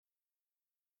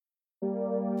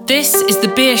This is The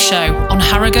Beer Show on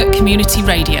Harrogate Community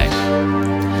Radio.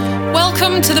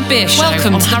 Welcome to The Beer Show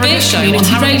on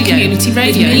Harrogate Community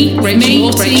Radio. Me,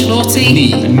 Rachel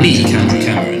Auty. Me,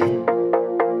 Cameron.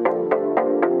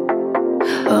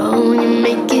 Oh, you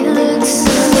make it look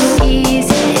so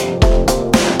easy.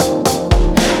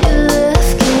 Your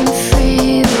love came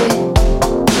freely.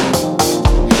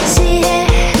 She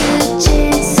had her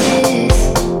chances.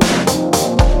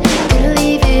 Could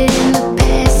leave it in the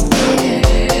past year.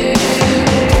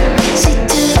 She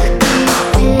took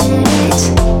advantage.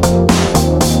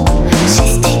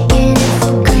 She's taking it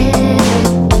for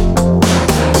granted.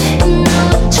 And I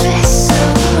try so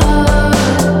hard,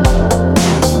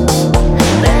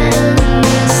 but I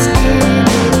understand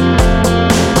it.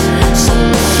 So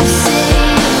if you say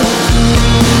let it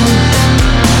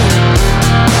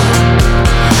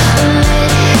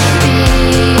be,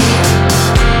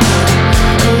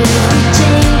 every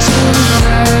change you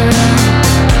learn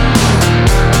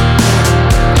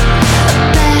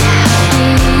about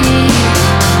me.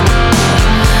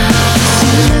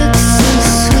 You look so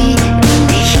sweet in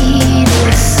the heat of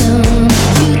the sun.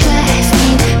 You drive me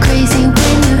crazy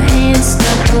when your hands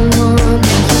start to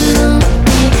wander. You love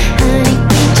me, honey,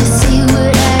 can't you see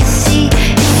what I see?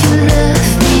 If you love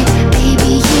me,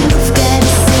 baby, you've gotta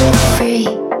set it free.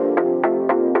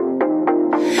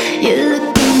 You're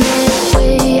looking that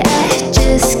way, I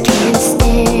just can't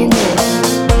stand it.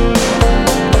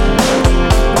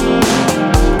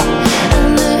 I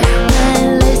learned my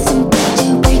lesson, but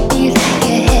you break me like a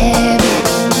habit.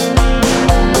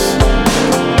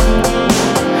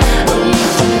 Oh, you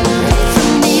can run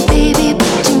from me, baby,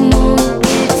 but you won't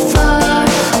get far.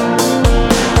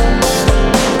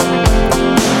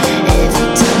 Every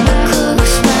time I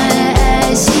close my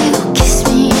eyes, you kiss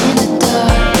me in the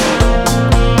dark.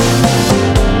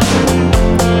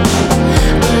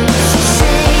 But if you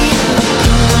say let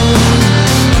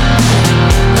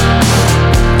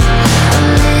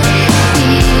it be,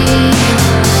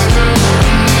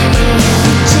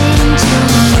 every change you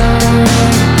learn about me.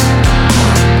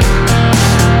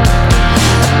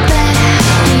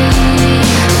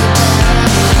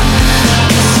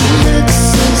 'Cause you look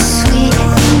so sweet in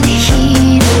the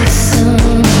heat of the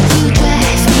sun. You drive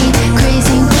me crazy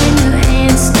when your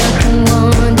hands start to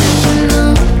wander. You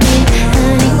love me,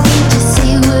 honey, can't you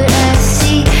see what I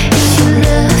see? If you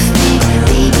love me,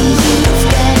 baby,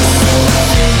 you've gotta set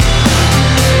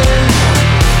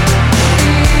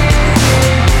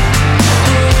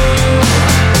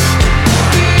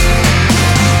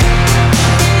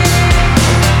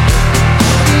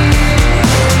it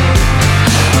free.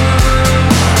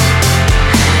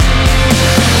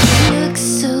 You look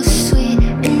so sweet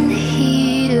in the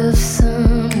heat of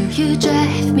summer. You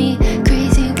drive me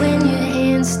crazy when your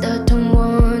hands start to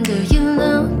wander. You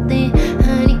lonely,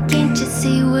 honey, can't you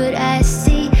see what I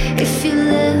see? If you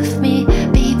love me,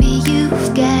 baby,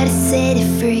 you've gotta set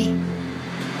it free.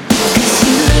 'Cause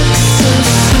you look so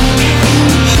sweet in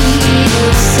the heat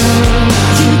of summer.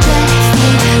 You drive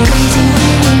me crazy when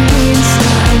your hands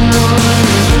start to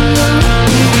wander. You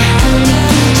lonely, honey,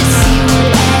 can't you see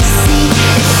what I see?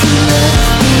 If you love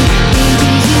me,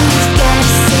 baby, you've gotta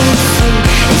set it free.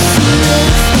 If you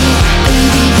love me,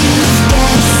 baby, you've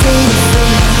gotta set it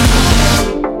free.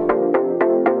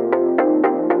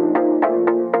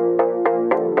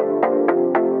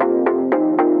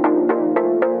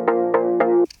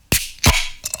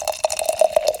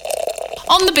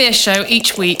 On The Beer Show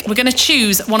each week, we're going to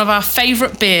choose one of our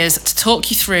favourite beers to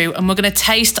talk you through, and we're going to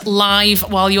taste live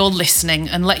while you're listening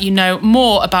and let you know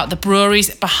more about the breweries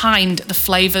behind the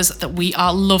flavours that we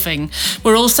are loving.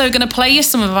 We're also going to play you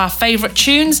some of our favourite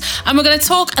tunes, and we're going to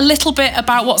talk a little bit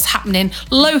about what's happening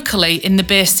locally in the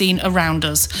beer scene around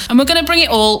us. And we're going to bring it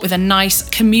all with a nice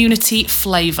community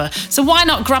flavour. So why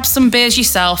not grab some beers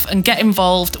yourself and get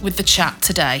involved with the chat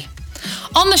today?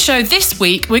 On the show this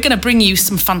week, we're going to bring you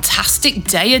some fantastic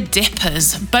Day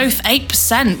Dippers, both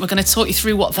 8%. We're going to talk you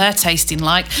through what they're tasting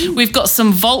like. We've got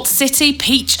some Vault City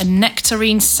Peach and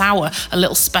Nectarine Sour, a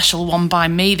little special one by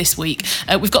me this week.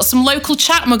 We've got some local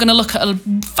chat, and we're going to look at a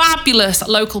fabulous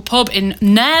local pub in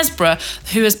Knaresborough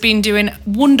who has been doing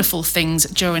wonderful things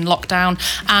during lockdown.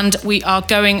 And we are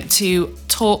going to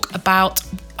talk about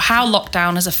how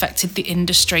lockdown has affected the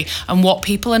industry and what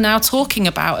people are now talking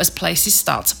about as places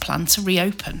start to plan to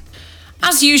reopen.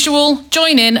 As usual,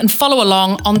 join in and follow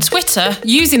along on Twitter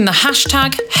using the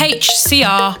hashtag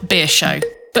HCRBeerShow.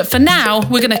 But for now,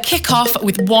 we're going to kick off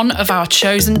with one of our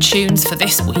chosen tunes for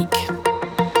this week.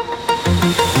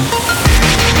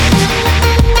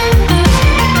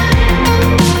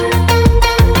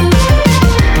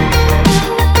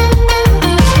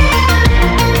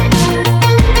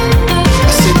 I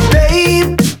said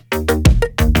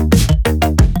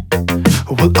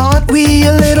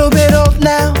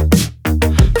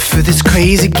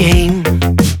crazy game.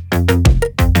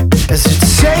 Is it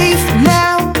safe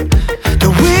now?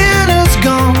 The winner's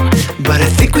gone, but I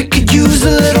think we could use a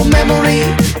little memory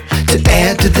to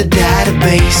add to the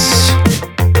database.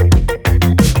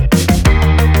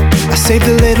 I saved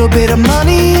a little bit of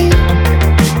money,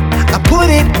 I put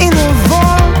it in a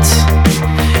vault,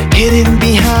 hidden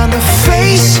behind a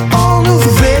face on a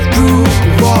red room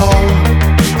wall.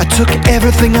 I took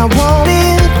everything I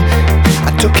wanted,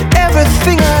 I took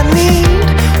everything I need,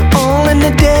 all in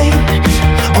a day.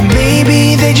 Or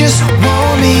maybe they just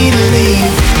want me to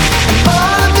leave. And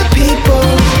all of the people,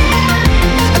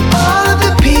 and all of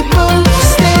the people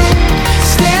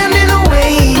standing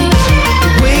away,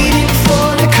 waiting for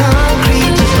the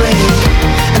concrete to break.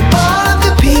 And all of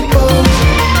the people,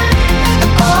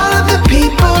 and all of the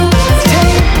people,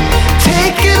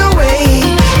 take it away.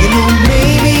 You know,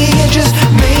 maybe it just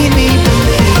made me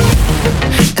believe.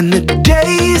 And the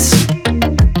days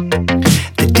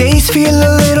feel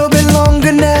a little bit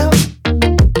longer now,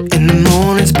 and the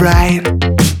morning's bright.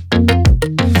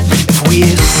 If we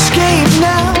escape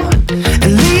now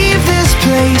and leave this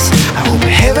place, I hope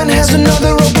heaven has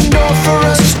another open door for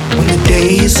us when the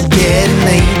days get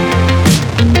late.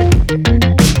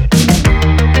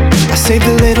 I saved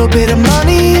a little bit of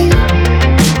money,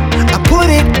 I put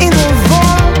it in a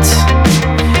vault,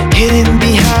 hidden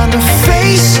behind a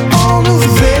face on a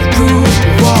red room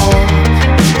wall.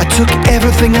 I took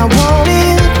everything I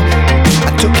wanted,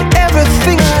 I took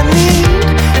everything I need,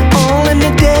 all in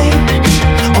a day.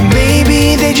 Or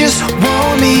maybe they just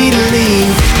want me to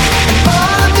leave. And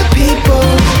all of the people,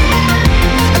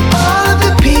 and all of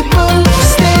the people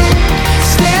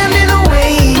standing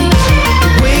away,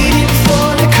 waiting for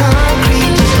the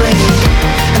concrete to break.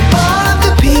 And all of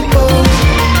the people,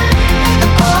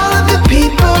 and all of the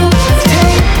people,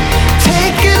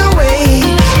 take it away.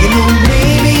 You know,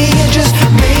 maybe it just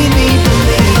made me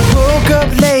believe. Woke up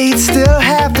late, still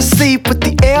half asleep, with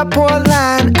the airport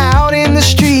line out in the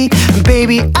street. And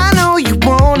baby, I know you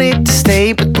wanted to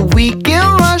stay, but the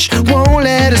weekend rush won't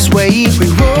let us wait. We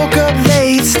woke up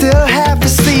late, still half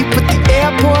asleep, with the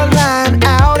airport line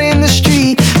out in the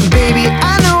street. And baby,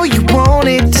 I know you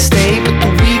wanted to stay, but the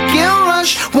weekend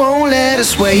rush won't let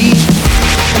us wait.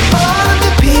 And all of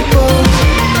the people,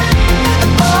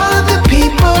 and all of the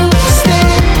people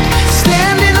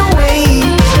standing away,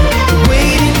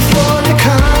 waiting for the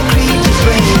concrete to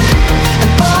break.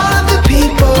 And all of the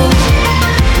people,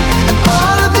 and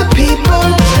all of the people,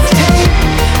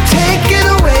 take it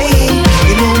away.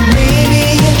 You know, maybe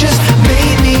it just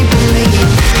made me believe.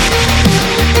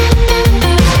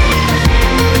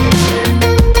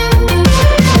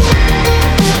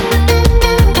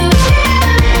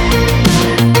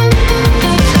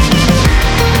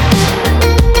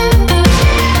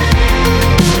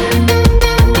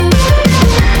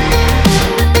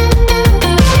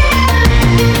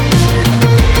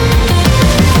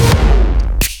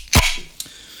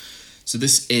 So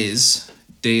this is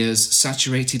Dea's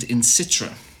Saturated in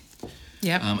Citra.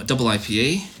 Yep. A double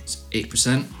IPA, it's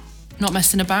 8%. Not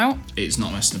messing about. It's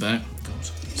not messing about. God,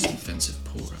 it's an offensive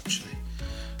pour actually.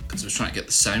 Because I was trying to get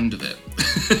the sound of it.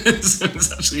 So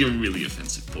it's actually a really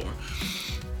offensive pour.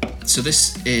 So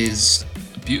this is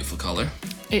a beautiful colour.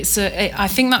 I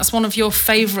think that's one of your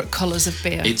favourite colours of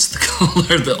beer. It's the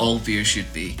colour that all beer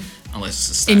should be, unless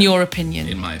it's a stout. In your opinion.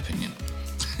 In my opinion.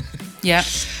 Yeah.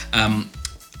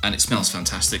 And it smells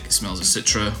fantastic. It smells of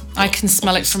Citra. I can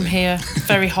smell obviously. it from here.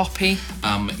 Very hoppy.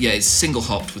 Yeah, it's single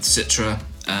hopped with Citra,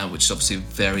 which is obviously a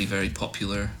very, very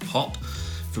popular hop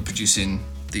for producing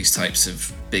these types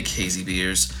of big hazy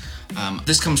beers.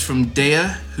 This comes from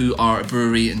Dea, who are a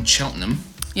brewery in Cheltenham.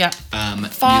 Yeah.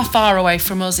 Far away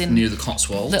from us in near the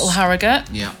Cotswolds. Little Harrogate.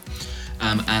 Yeah.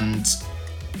 And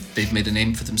they've made a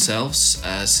name for themselves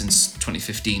since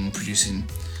 2015, producing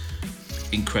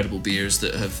incredible beers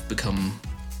that have become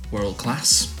world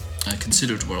class,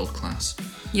 considered world class.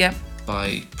 Yeah.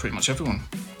 By pretty much everyone.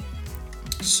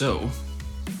 So.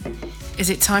 Is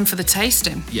it time for the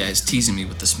tasting? Yeah, it's teasing me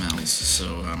with the smells.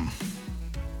 So,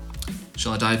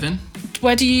 shall I dive in?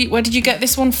 Where did you get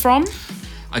this one from?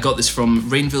 I got this from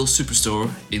Rainville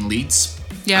Superstore in Leeds.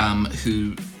 Yeah.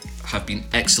 Who have been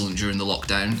excellent during the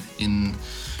lockdown in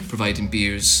providing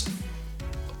beers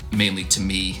mainly to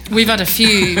me. We've had a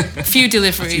few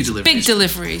deliveries, big deliveries.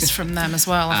 Deliveries from them as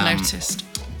well, I've noticed.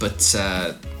 But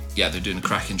yeah, they're doing a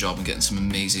cracking job and getting some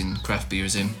amazing craft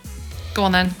beers in. Go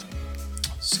on then.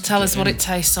 Tell us what it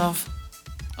tastes of,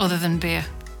 other than beer.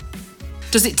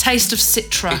 Does it taste of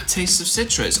Citra? It tastes of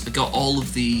Citra. It's got all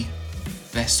of the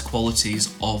best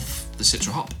qualities of the Citra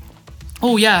hop.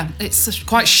 Oh yeah, it's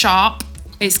quite sharp.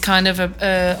 It's kind of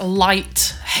a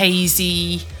light,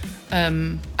 hazy,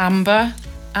 amber,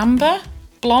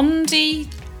 blondie,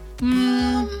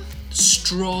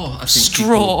 straw. I think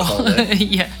straw. people call it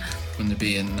Yeah. when they're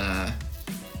being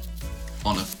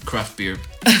on a craft beer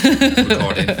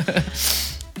recording.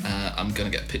 I'm gonna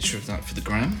get a picture of that for the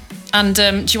gram. And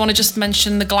do you want to just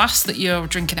mention the glass that you're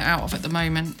drinking it out of at the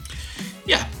moment?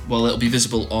 Yeah, well, it'll be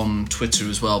visible on Twitter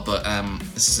as well, but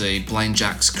this is a Blind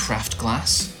Jack's craft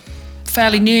glass.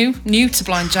 Fairly new to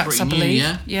Blind Jack's, I Pretty new,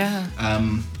 believe. yeah.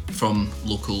 From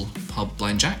local pub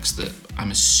Blind Jack's that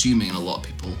I'm assuming a lot of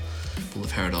people will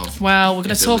have heard of. Well, we're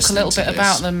going if to they're talk a little listening bit to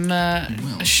about this.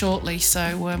 them shortly,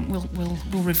 so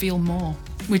we'll reveal more.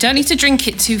 We don't need to drink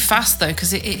it too fast though,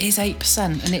 because it is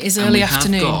 8% and it is early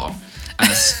afternoon. Have got,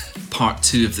 as part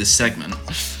 2 of this segment,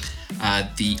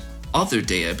 the other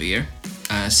Dea beer,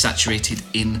 saturated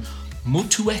in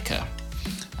Motueka,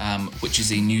 which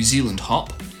is a New Zealand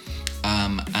hop,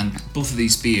 and both of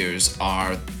these beers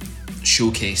are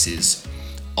showcases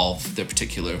of their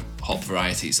particular hop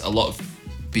varieties. A lot of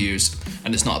beers,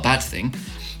 and it's not a bad thing,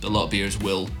 but a lot of beers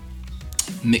will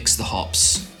mix the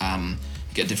hops,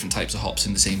 get different types of hops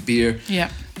in the same beer,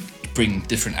 bring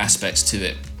different aspects to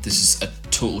it. This is a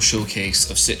total showcase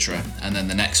of Citra, and then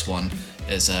the next one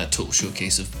is a total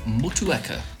showcase of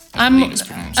Motueka.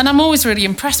 And I'm always really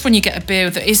impressed when you get a beer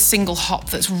that is single hop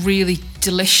that's really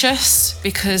delicious,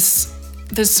 because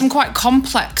there's some quite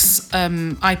complex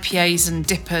IPAs and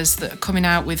dippers that are coming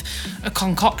out with a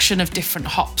concoction of different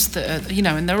hops that are,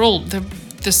 and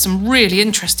there's some really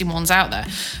interesting ones out there.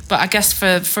 But I guess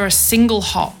for a single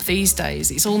hop these days,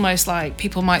 it's almost like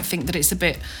people might think that it's a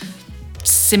bit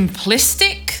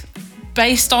simplistic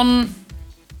based on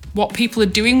what people are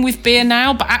doing with beer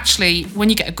now, but actually when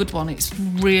you get a good one, it's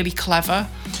really clever.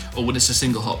 Or when it's a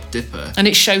single hop dipper. And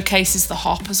it showcases the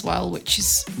hop as well, which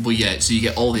is... Well, yeah, so you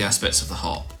get all the aspects of the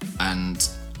hop, and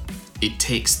it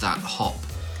takes that hop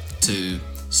to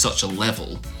such a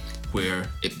level where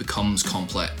it becomes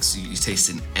complex. You're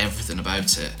tasting everything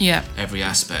about it. Yeah. Every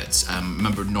aspect.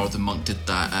 Remember Northern Monk did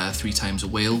that 3 Times a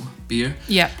Whale beer?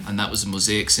 Yeah. And that was a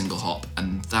mosaic single hop,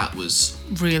 and that was...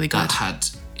 really good. That had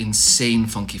insane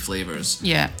funky flavours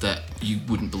that you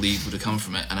wouldn't believe would have come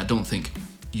from it, and I don't think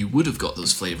you would have got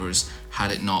those flavours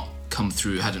had it not come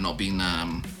through, had it not been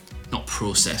not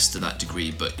processed to that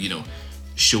degree, but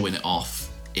showing it off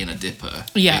in a dipper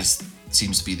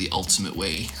seems to be the ultimate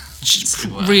way to,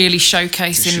 really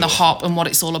showcasing the hop and what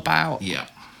it's all about. Yeah.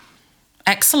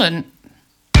 Excellent.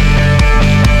 We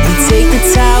take the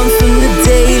town from the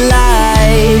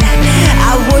daylight.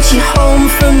 I watch you home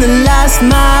from the last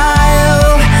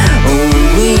mile. Oh,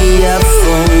 we have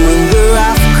fun when we're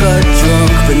half cut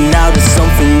drunk, but now there's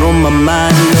something on my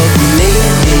mind of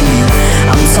lately.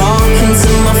 I'm talking to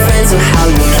my friends of how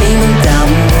you came down.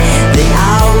 That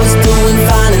I was doing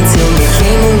fine until you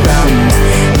came around.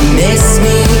 You messed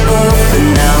me up, and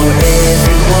now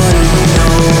everyone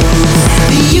knows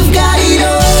that you've got it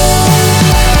all.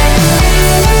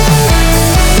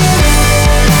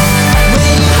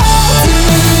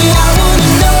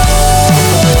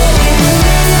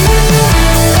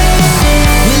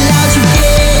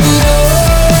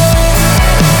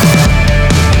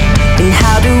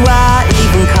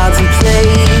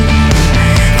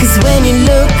 When you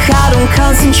look, I don't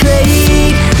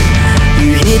concentrate.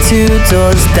 You hear 2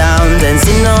 doors down,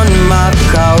 dancing on my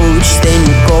couch. Then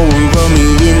you go and run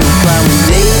me in the ground.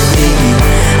 Lately,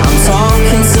 I'm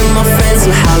talking to my friends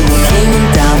of how you came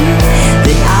down.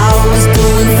 That I was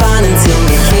doing fine until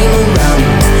you came around.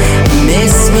 You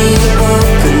messed me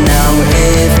up, and now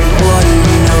everyone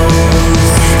knows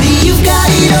that you've got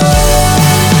it all.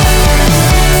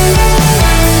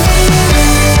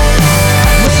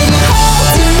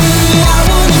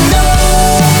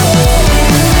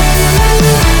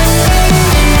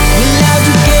 Without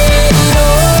you get it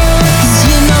all, 'cause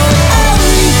you know it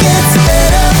only gets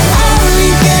better.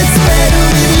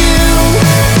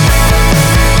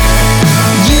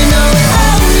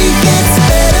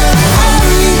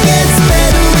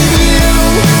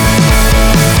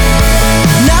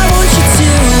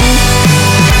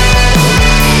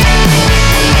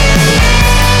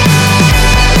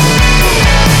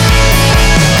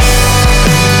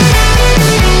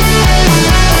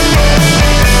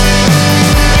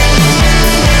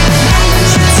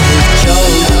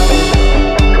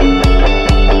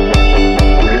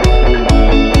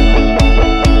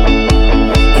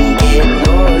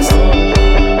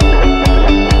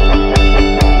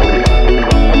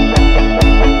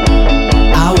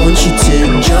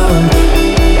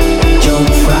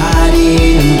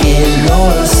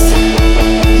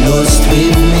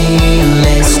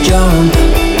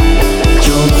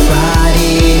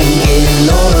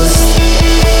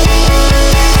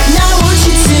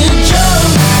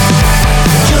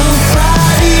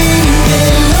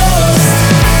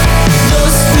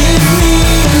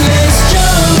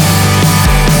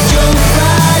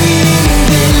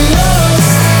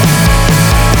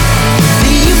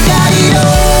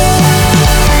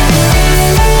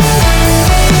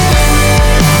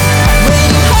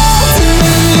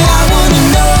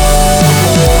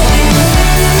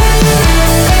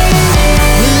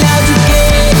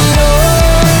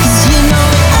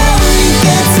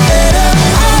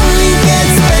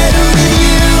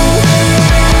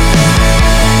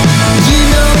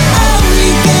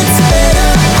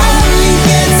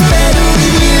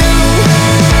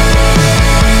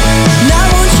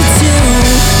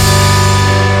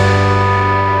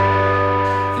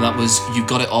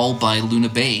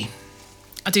 Laguna Bay.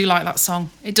 I do like that song.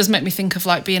 It does make me think of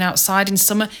like being outside in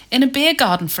summer in a beer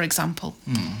garden, for example.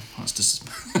 That's just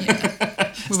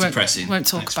We depressing. Won't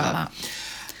talk Thanks about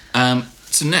for that.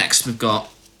 So next we've got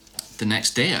the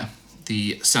next Dea,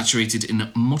 the saturated in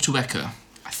Motueka.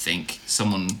 I think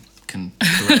someone can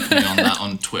correct me on that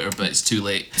on Twitter, but it's too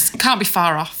late. It can't be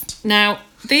far off. Now,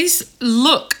 these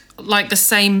look like the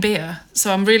same beer,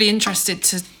 so I'm really interested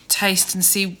to taste and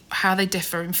see how they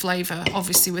differ in flavour,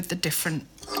 obviously with the different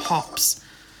hops.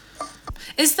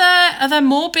 Are there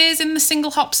more beers in the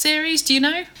single hop series? Do you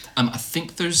know? I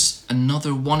think there's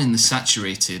another one in the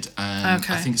saturated.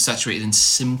 Okay. I think it's saturated in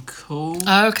Simcoe.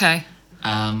 Oh, okay.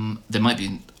 There might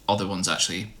be other ones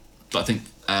actually, but I think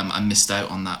I missed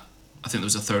out on that. I think there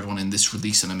was a third one in this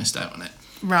release and I missed out on it.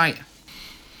 Right.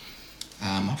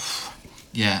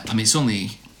 Yeah, I mean it's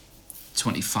only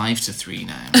 25-3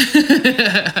 now.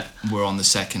 We're on the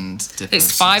second dipper.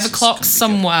 It's 5 o'clock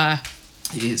somewhere.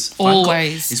 It is.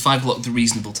 Always. Is 5 o'clock the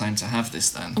reasonable time to have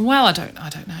this then? Well, I don't know.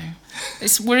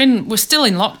 We're still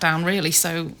in lockdown really,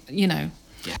 so you know.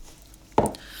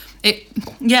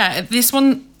 Yeah. This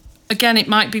one again, it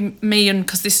might be me, and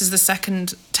because this is the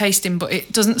second tasting, but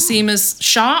it doesn't seem as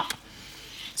sharp.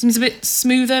 It seems a bit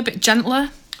smoother, a bit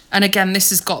gentler. And again, this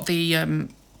has got the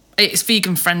it's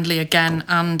vegan friendly again,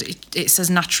 and it says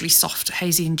naturally soft,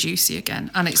 hazy and juicy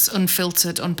again, and it's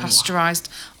unfiltered, unpasteurised,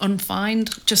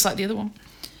 unfined, just like the other one.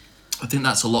 I think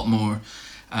that's a lot more.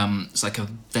 It's like a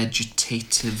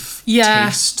vegetative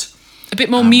taste. A bit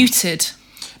more muted.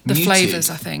 The Muted, flavours,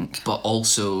 I think. But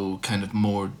also kind of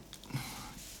more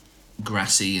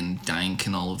grassy and dank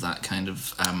and all of that kind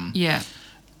of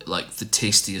like the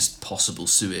tastiest possible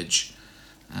sewage.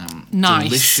 Nice.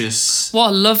 Delicious.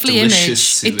 What a lovely image.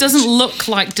 Sewage. It doesn't look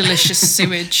like delicious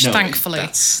sewage, No, thankfully.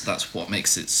 That's what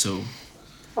makes it so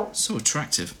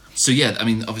attractive. So yeah, I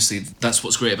mean obviously that's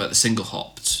what's great about the single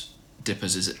hopped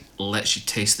dippers is it lets you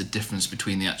taste the difference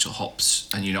between the actual hops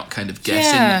and you're not kind of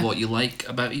guessing what you like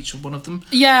about each one of them.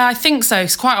 Yeah, I think so.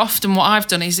 It's quite often what I've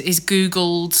done is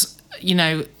Googled,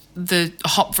 the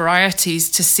hop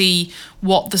varieties to see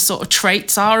what the sort of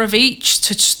traits are of each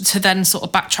to then sort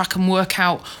of backtrack and work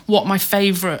out what my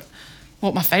favourite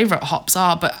hops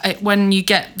are. But when you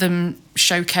get them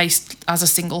showcased as a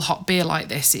single hop beer like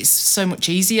this, it's so much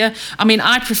easier. I mean,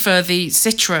 I prefer the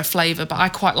Citra flavour, but I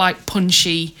quite like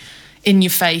punchy,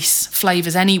 in-your-face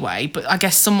flavours anyway. But I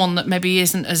guess someone that maybe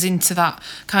isn't as into that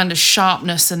kind of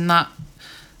sharpness and that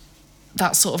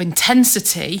sort of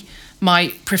intensity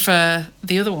might prefer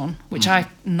the other one, which I'm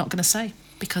not going to say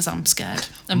because I'm scared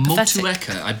and pathetic.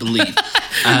 Motueka, I believe.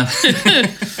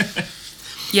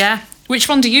 Yeah. Which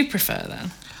one do you prefer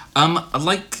then? I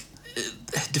like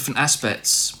different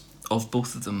aspects of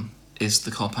both of them is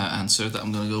the cop-out answer that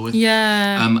I'm going to go with.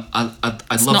 Yeah. I love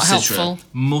not Citra. helpful.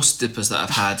 Most dippers that I've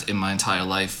had in my entire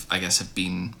life, I guess, have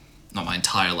been, not my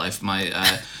entire life,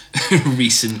 my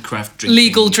recent craft drinking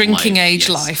Legal drinking life, age yes.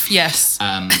 life, yes.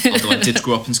 Although I did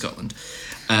grow up in Scotland,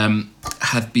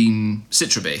 have been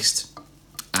Citra-based.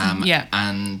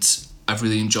 And I've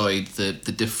really enjoyed the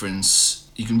difference.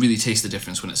 You can really taste the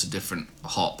difference when it's a different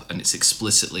hop and it's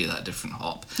explicitly that different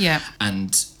hop. Yeah.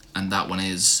 And that one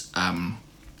is...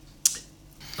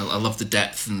 I love the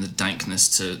depth and the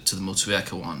dankness to the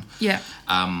Motueka one. Yeah.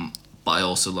 But I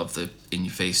also love the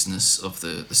in-your-faceness of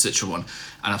the Citra one.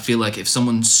 And I feel like if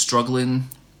someone's struggling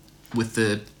with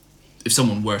if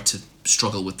someone were to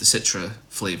struggle with the Citra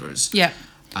flavours, Yeah.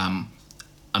 I'm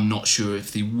not sure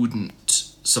if they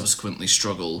wouldn't subsequently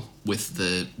struggle with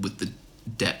the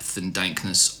depth and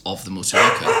dankness of the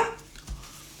Motueka.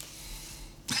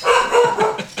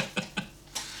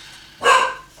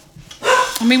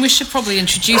 I mean, we should probably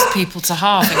introduce people to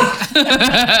Harvey.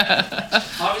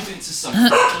 Harvey's into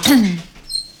something.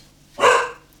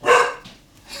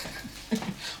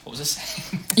 What was I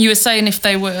saying? You were saying if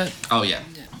they were... Oh, yeah.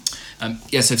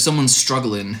 So if someone's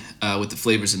struggling with the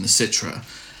flavours in the Citra,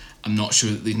 I'm not sure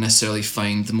that they'd necessarily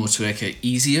find the Motueka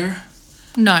easier.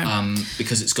 No.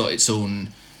 Because it's got its own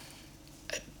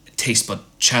taste bud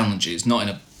challenges, not in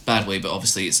a bad way, but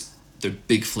obviously they're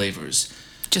big flavours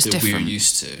Just that different. we're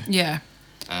used to. Yeah.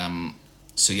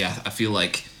 So yeah, I feel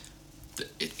like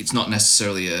it's not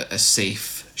necessarily a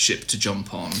safe ship to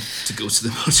jump on to go to the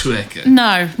Motueka.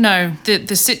 No. The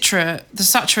Citra, the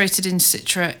saturated in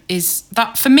Citra is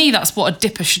that for me. That's what a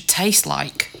dipper should taste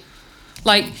like.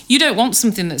 Like you don't want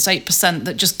something that's 8%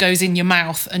 that just goes in your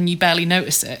mouth and you barely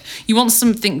notice it. You want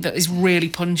something that is really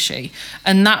punchy,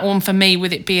 and that one for me,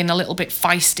 with it being a little bit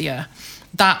feistier,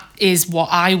 that is what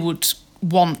I would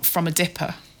want from a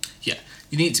dipper. Yeah,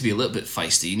 you need to be a little bit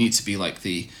feisty. You need to be like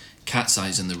the cat's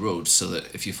eyes in the road, so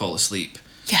that if you fall asleep,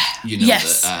 you know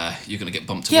Yes. that you're going to get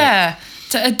bumped away. Yeah,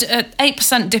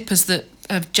 8% dippers that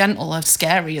are gentle are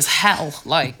scary as hell.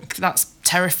 Like, that's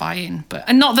terrifying.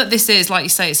 And not that this is, like you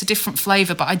say, it's a different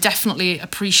flavour, but I definitely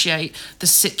appreciate the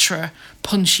citra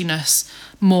punchiness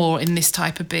more in this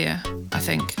type of beer, I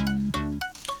think.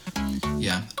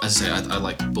 Yeah, as I say, I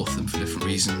like both of them for different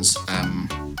reasons, and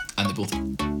they're both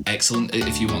excellent.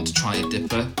 If you want to try a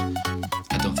dipper,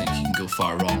 I don't think you can go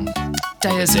far wrong.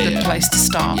 Deya's a good place to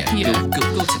start. Yeah, go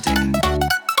to Deya.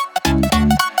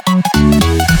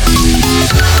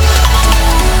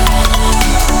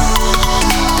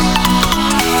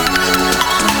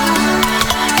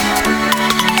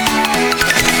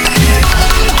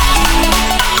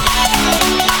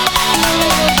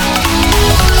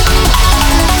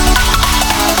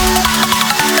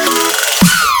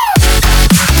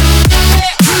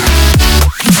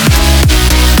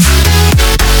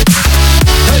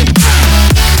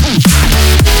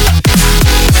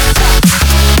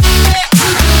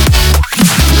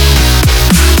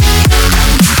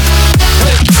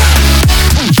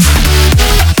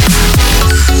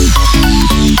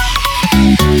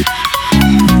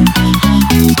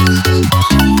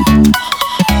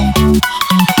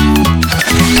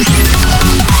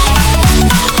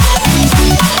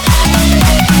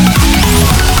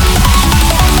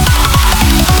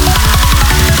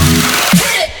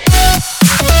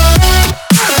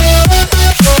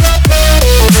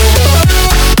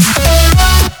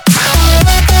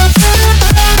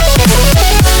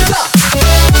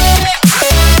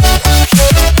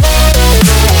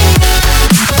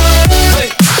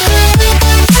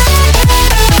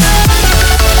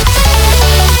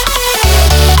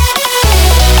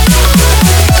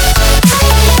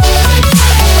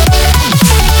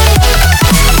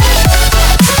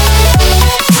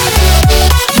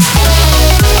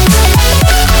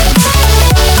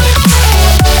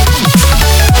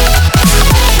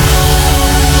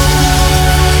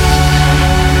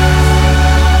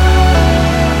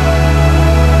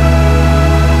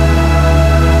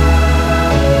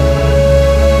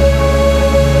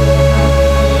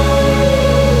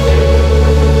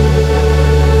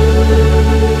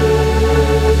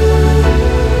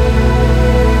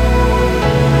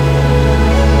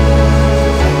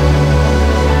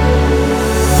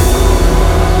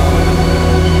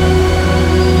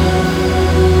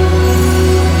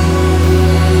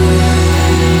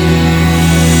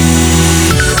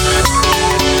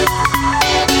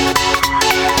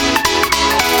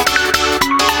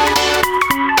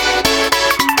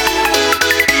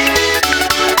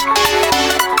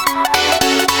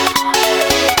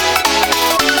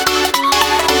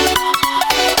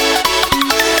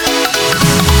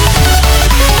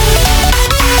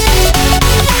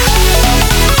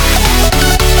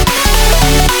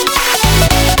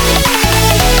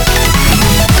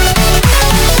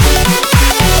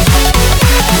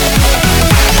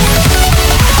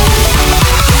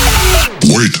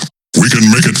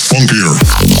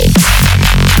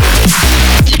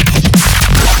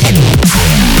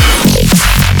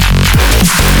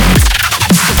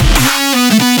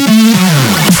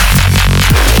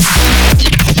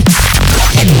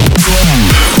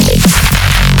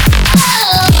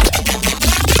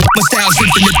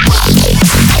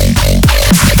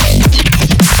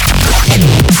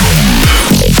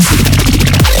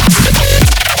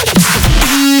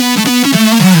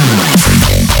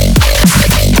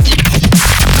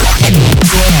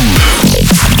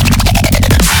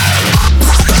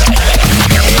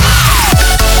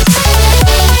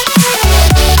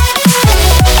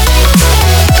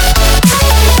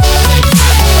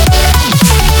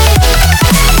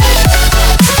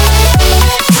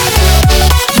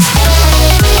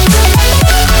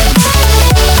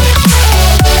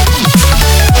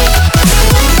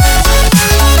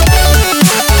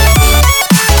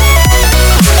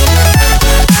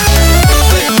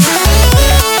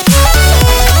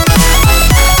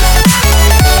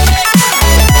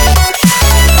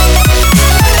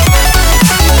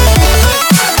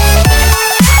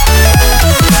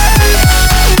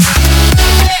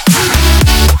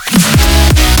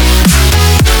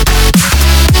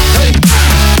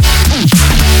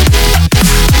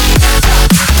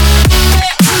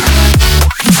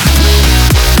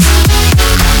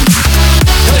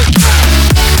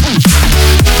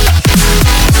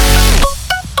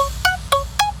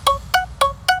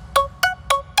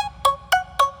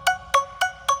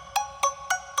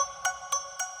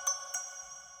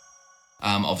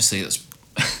 Obviously, that's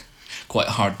quite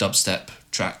a hard dubstep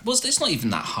track. Well, it's not even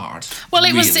that hard. Well,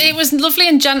 really. it was lovely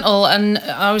and gentle, and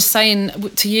I was saying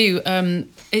to you,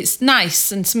 it's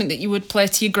nice and something that you would play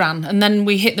to your gran. And then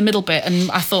we hit the middle bit, and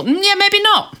I thought, yeah,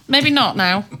 maybe not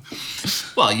now.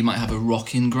 Well, you might have a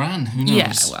rocking gran. Who knows?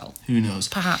 Yeah, well, who knows?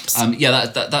 Perhaps.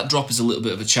 That drop is a little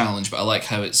bit of a challenge, but I like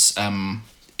how it's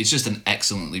just an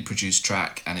excellently produced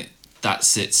track, and that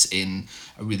sits in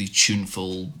a really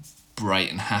tuneful,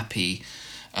 bright and happy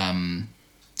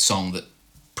song that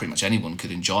pretty much anyone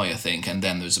could enjoy, I think. And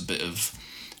then there's a bit of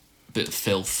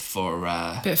filth for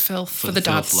the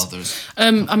dads. lovers.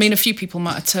 I mean, a few people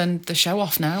might have turned the show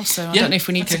off now, so I don't know if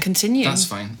we need to continue. That's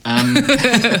fine.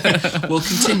 We'll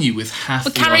continue with half.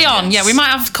 We'll carry on. Yeah, we might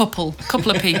have a couple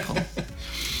of people.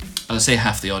 I say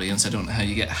half the audience. I don't know how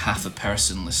you get half a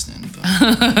person listening,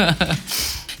 but.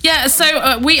 Yeah,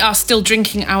 so we are still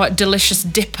drinking our delicious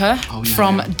dipper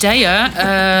from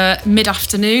Daya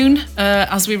mid-afternoon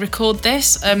as we record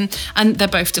this, and they're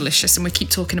both delicious, and we keep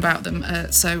talking about them,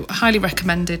 so highly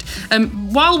recommended.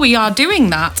 While we are doing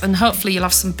that, and hopefully you'll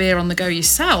have some beer on the go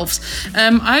yourselves,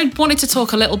 I wanted to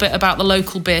talk a little bit about the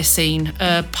local beer scene.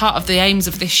 Part of the aims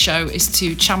of this show is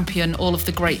to champion all of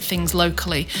the great things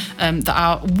locally that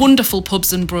our wonderful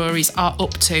pubs and breweries are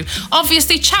up to.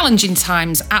 Obviously, challenging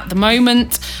times at the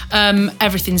moment.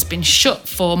 Everything's been shut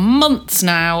for months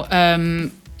now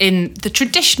in the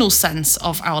traditional sense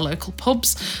of our local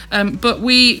pubs, but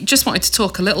we just wanted to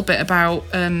talk a little bit about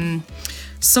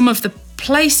some of the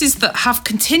places that have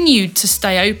continued to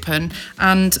stay open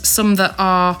and some that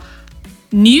are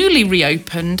newly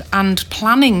reopened and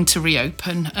planning to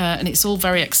reopen, and it's all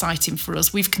very exciting for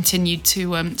us. We've continued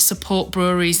to support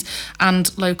breweries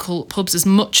and local pubs as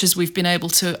much as we've been able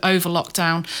to over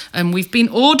lockdown, and we've been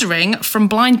ordering from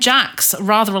Blind Jack's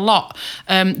rather a lot.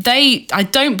 I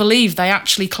don't believe they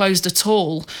actually closed at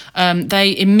all.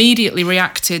 They immediately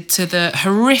reacted to the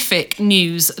horrific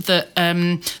news that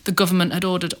the government had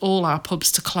ordered all our pubs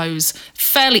to close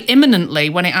fairly imminently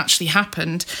when it actually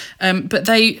happened, but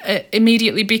they immediately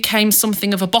became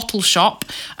something of a bottle shop,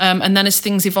 and then as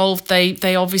things evolved,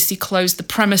 they obviously closed the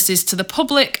premises to the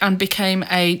public and became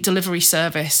a delivery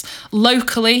service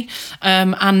locally,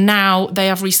 and now they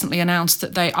have recently announced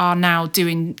that they are now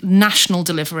doing national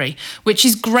delivery, which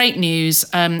is great news.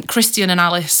 Christian and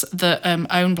Alice that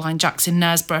own Blind Jack's in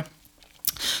Knaresborough,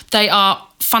 they are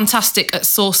fantastic at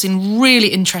sourcing really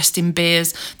interesting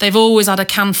beers. They've always had a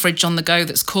can fridge on the go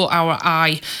that's caught our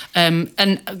eye. And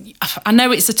I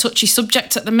know it's a touchy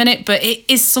subject at the minute, but it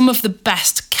is some of the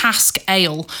best cask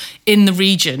ale in the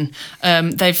region.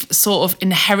 They've sort of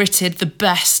inherited the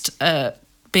best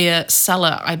beer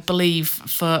cellar, I believe,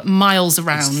 for miles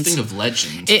around. It's a thing of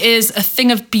legend. It is a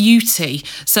thing of beauty.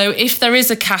 So if there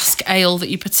is a cask ale that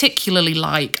you particularly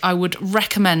like, I would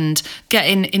recommend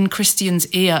getting in Christian's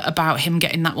ear about him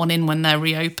getting that one in when they're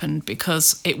reopened,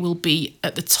 because it will be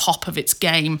at the top of its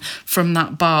game from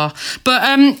that bar. But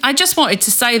I just wanted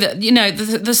to say that, you know,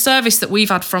 the service that we've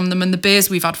had from them and the beers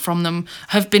we've had from them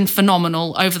have been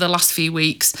phenomenal over the last few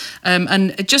weeks,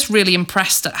 and just really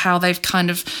impressed at how they've kind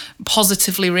of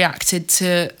positively reacted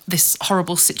to this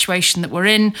horrible situation that we're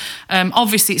in.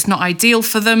 Obviously, it's not ideal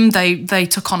for them. They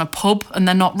took on a pub, and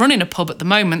they're not running a pub at the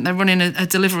moment. They're running a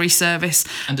delivery service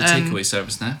and a takeaway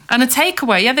service now. And a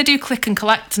takeaway, yeah, they do click and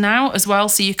collect now as well.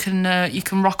 So you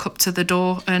can rock up to the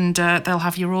door and they'll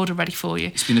have your order ready for you.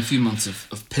 It's been a few months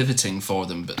of pivoting for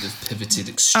them, but they've pivoted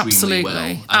extremely well.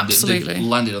 And Absolutely, they've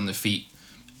landed on their feet.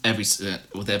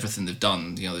 With everything they've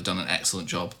done, you know, they've done an excellent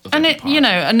job. And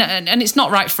it's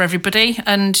not right for everybody,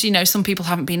 and you know, some people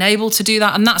haven't been able to do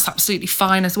that, and that's absolutely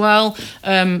fine as well.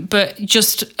 But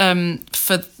just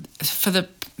for the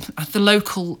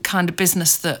local kind of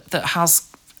business that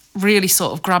has really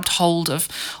sort of grabbed hold of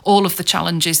all of the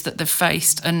challenges that they've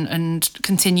faced and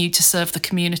continue to serve the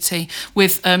community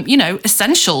with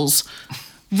essentials.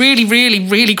 Really, really,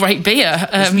 really great beer.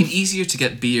 It's been easier to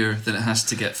get beer than it has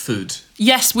to get food.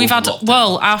 Yes, we've had,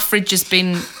 well, our fridge has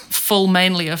been full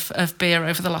mainly of beer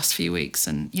over the last few weeks,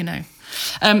 and, you know.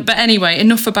 But anyway,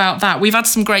 enough about that. We've had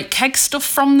some great keg stuff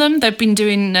from them. They've been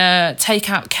doing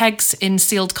take-out kegs in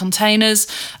sealed containers,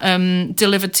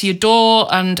 delivered to your door,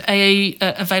 and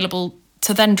available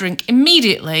to then drink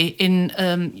immediately in,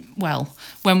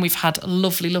 when we've had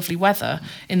lovely, lovely weather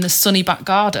in the sunny back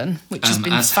garden, which has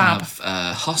been fab.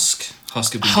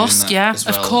 Husk have been doing that yeah, as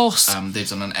well. Of course. They've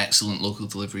done an excellent local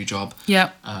delivery job.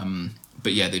 Yeah.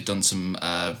 But yeah, they've done some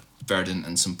Verdant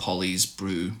and some Polly's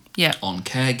brew on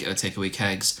keg, takeaway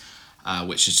kegs,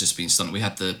 which has just been stunning. We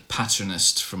had the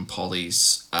Patronist from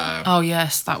Polly's. Oh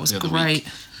yes, that was great.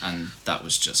 And that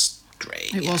was just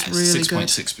great. It was really good.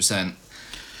 6.6%.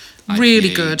 Really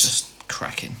IPA, good. Just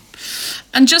cracking.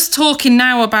 And just talking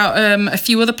now about a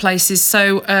few other places.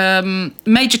 So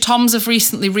Major Tom's have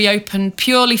recently reopened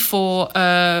purely for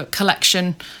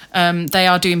collection. They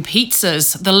are doing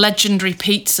pizzas, the legendary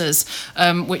pizzas,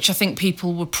 which I think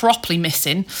people were properly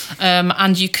missing.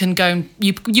 And you can go and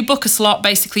you book a slot.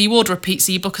 Basically, you order a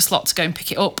pizza, you book a slot to go and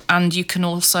pick it up, and you can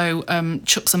also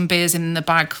chuck some beers in the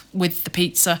bag with the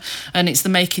pizza. And it's the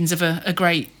makings of a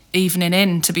great evening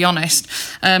in, to be honest.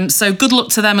 So good luck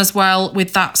to them as well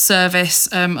with that service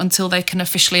until they can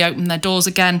officially open their doors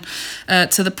again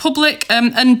to the public.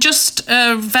 And just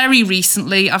very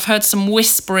recently, I've heard some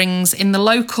whisperings in the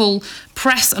local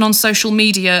press and on social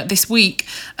media this week.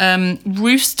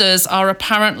 Roosters are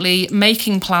apparently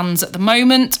making plans at the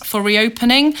moment for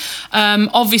reopening.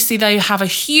 Obviously, they have a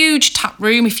huge tap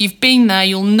room. If you've been there,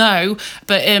 you'll know.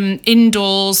 But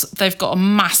indoors, they've got a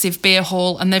massive beer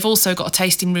hall, and they've also got a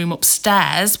tasting room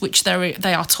upstairs, which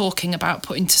they are talking about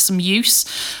putting to some use,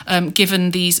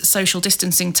 given these social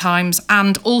distancing times.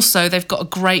 And also, they've got a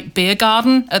great beer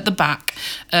garden at the back,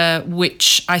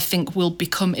 which I think will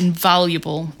become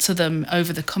invaluable to them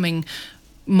over the coming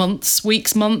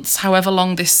weeks, months, however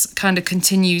long this kind of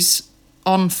continues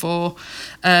on for.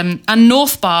 And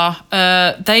North Bar,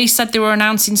 they said they were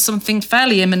announcing something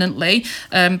fairly imminently.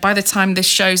 By the time this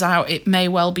show's out, it may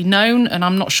well be known, and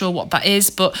I'm not sure what that is,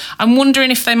 but I'm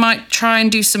wondering if they might try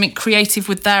and do something creative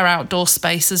with their outdoor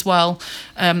space as well.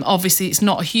 Obviously, it's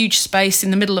not a huge space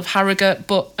in the middle of Harrogate,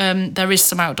 but there is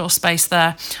some outdoor space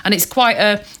there. And it's quite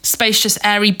a spacious,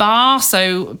 airy bar,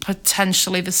 so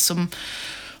potentially there's some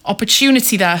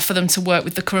opportunity there for them to work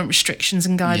with the current restrictions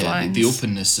and guidelines. Yeah, the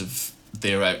openness of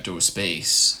their outdoor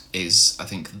space is, I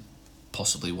think,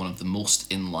 possibly one of the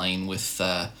most in line with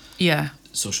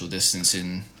social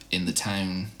distancing in the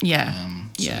town. Yeah,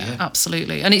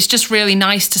 absolutely. And it's just really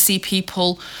nice to see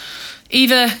people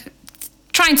either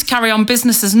trying to carry on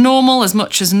business as normal, as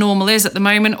much as normal is at the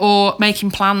moment, or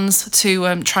making plans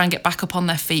to try and get back up on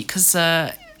their feet, because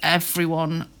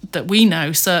everyone that we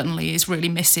know certainly is really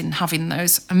missing having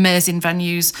those amazing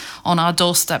venues on our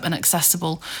doorstep and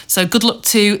accessible. So good luck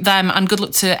to them, and good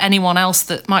luck to anyone else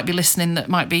that might be listening that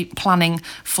might be planning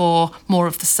for more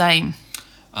of the same.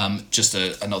 Just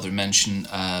another mention,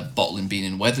 Bottle and Bean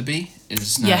in Wetherby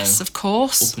is now yes, of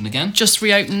course, open again. Just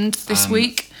reopened this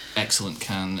week. Excellent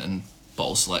can and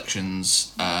bottle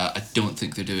selections. I don't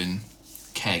think they're doing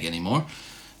keg anymore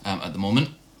at the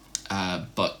moment,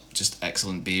 but just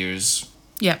excellent beers.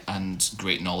 Yeah, and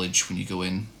great knowledge when you go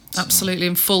in. So. Absolutely,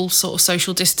 and full sort of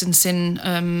social distancing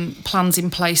plans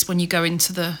in place when you go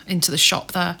into the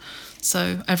shop there.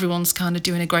 So everyone's kind of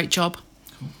doing a great job.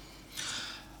 Cool.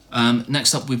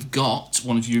 Next up, we've got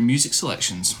one of your music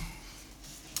selections.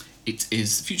 It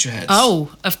is Futureheads.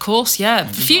 Oh, of course, yeah.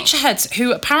 The Futureheads,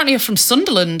 who apparently are from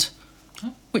Sunderland,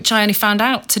 which I only found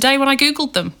out today when I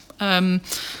Googled them.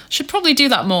 Should probably do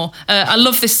that more. I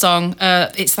love this song.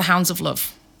 It's The Hounds of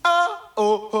Love. When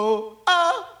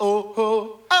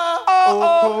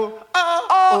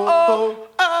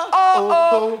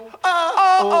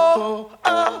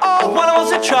I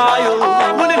was a child,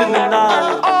 running in the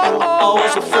night, I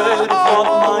was afraid of what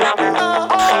might be.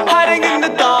 Hiding in the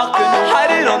dark and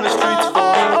hiding on the streets,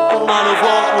 for none of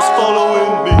what was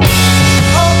following me.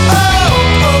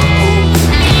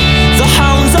 The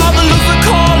hounds of love are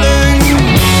calling.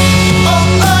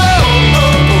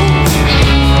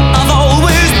 I've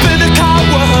always been a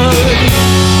coward,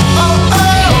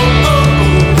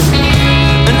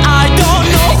 and I don't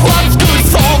know what's good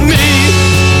for me.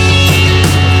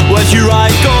 Well, here I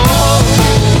go.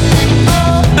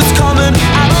 It's coming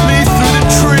at me through the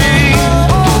tree.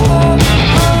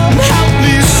 Help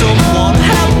me, someone,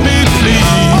 help me,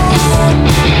 please.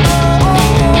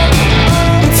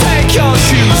 Take your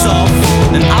shoes off,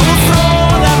 and I will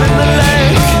throw them in the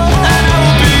lake, and I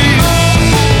will be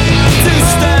 2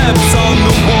 steps on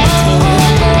the water.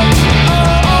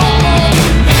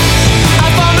 I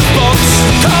found a box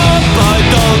caught by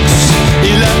dogs.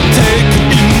 He let take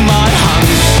in my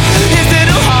hands. His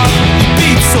little heart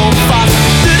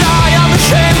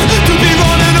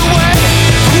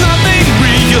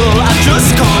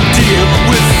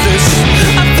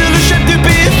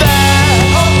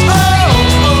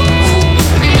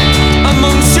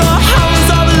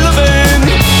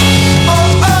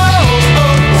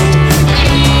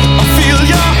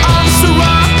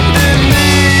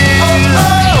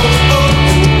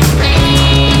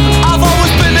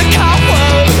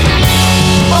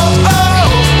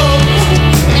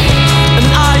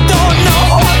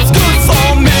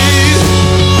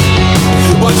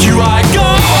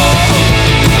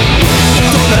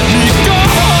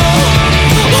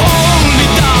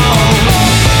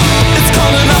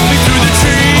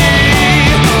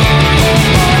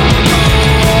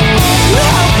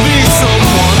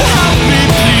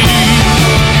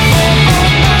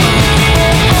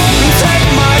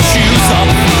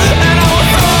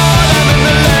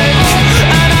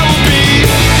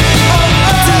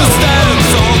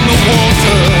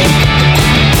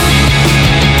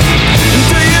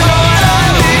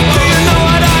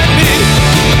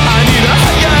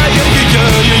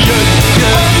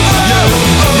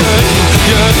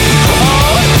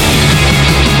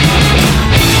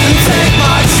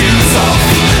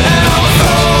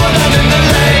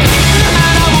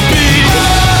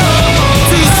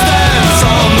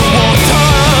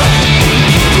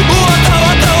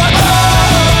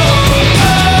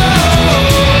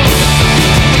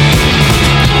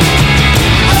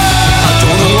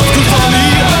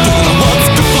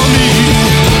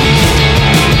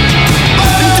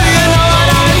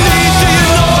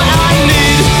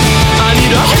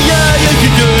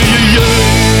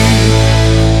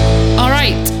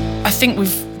think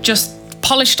we've just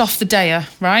polished off the Daya,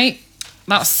 right?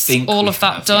 That's all of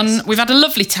that done. Yes. We've had a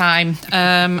lovely time,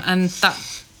 and that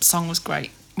song was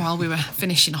great while we were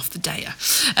finishing off the Daya.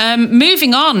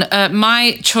 Moving on,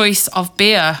 my choice of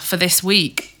beer for this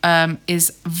week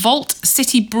is Vault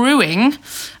City Brewing,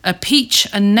 a peach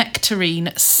and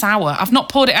nectarine sour. I've not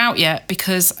poured it out yet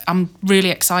because I'm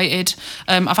really excited.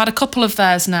 I've had a couple of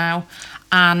theirs now,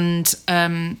 and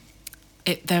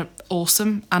they're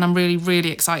awesome, and I'm really,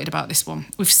 really excited about this one.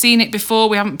 We've seen it before.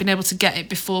 We haven't been able to get it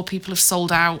before. People have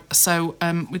sold out, so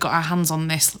we got our hands on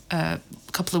this a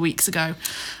couple of weeks ago,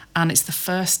 and it's the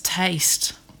first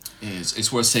taste.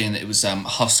 It's worth saying that it was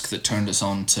Husk that turned us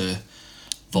on to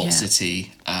Vault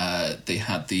City. They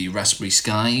had the Raspberry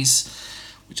Skies,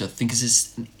 which I think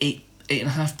is an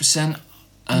 8.5%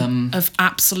 of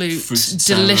absolute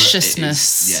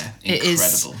deliciousness. It is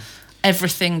incredible. It is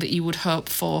everything that you would hope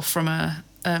for from a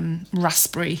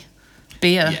raspberry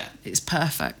beer. Yeah. It's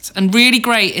perfect and really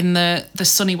great in the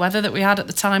sunny weather that we had at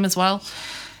the time as well.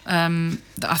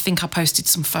 I think I posted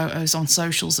some photos on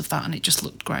socials of that and it just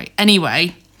looked great.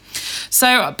 Anyway,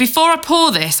 so before I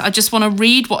pour this, I just want to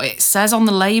read what it says on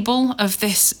the label of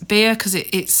this beer because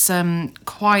it's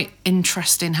quite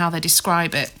interesting how they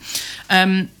describe it.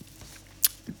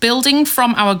 Building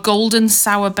from our golden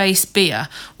sour-based beer,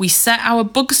 we set our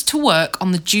bugs to work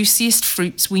on the juiciest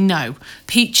fruits we know,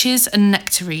 peaches and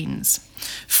nectarines.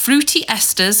 Fruity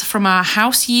esters from our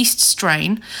house yeast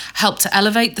strain help to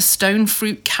elevate the stone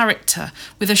fruit character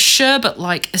with a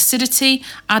sherbet-like acidity,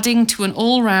 adding to an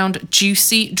all-round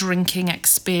juicy drinking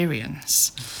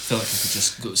experience. I feel like I could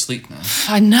just go to sleep now.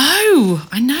 I know.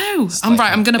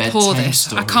 I'm going to pour this.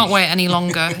 Story. I can't wait any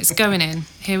longer. It's going in.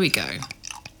 Here we go.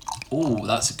 Oh,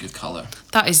 that's a good colour.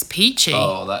 That is peachy.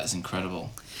 Oh, that is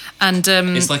incredible. And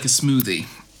it's like a smoothie.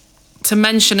 To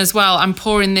mention as well, I'm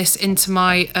pouring this into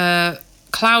my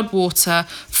Cloudwater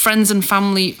Friends and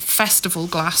Family Festival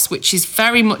glass, which is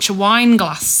very much a wine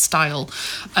glass style,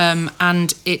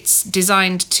 and it's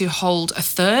designed to hold a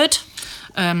third.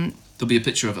 There'll be a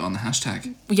picture of it on the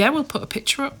hashtag. Yeah, we'll put a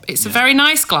picture up. It's a very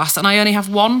nice glass, and I only have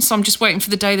one, so I'm just waiting for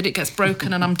the day that it gets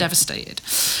broken, and I'm devastated.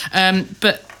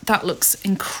 But that looks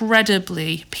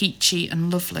incredibly peachy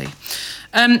and lovely.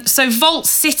 So Vault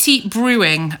City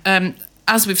Brewing,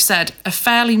 as we've said, a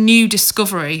fairly new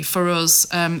discovery for us,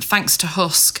 thanks to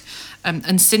Husk.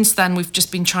 And since then, we've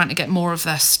just been trying to get more of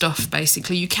their stuff,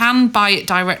 basically. You can buy it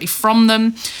directly from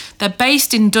them. They're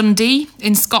based in Dundee,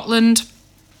 in Scotland.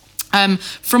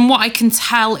 From what I can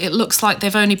tell, it looks like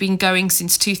they've only been going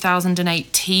since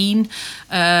 2018.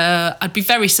 I'd be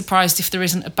very surprised if there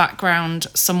isn't a background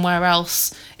somewhere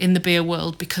else in the beer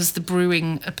world because the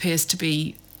brewing appears to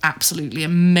be absolutely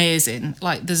amazing.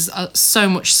 Like there's so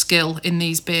much skill in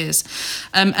these beers,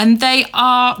 and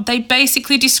they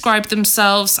basically describe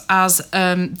themselves as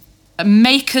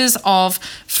makers of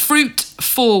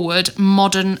fruit-forward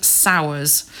modern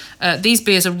sours. These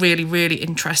beers are really, really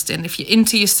interesting. If you're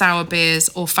into your sour beers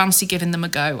or fancy giving them a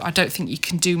go, I don't think you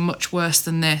can do much worse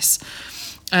than this.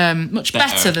 Much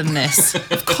better than this.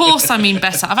 Of course I mean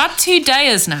better. I've had 2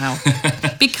 Dayas now.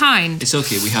 Be kind. It's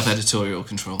okay, we have editorial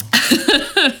control.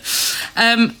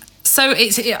 So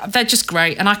they're just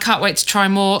great, and I can't wait to try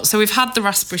more. So we've had the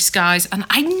Raspberry Skies, and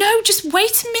I know, just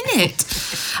wait a minute.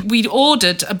 We'd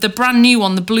ordered the brand new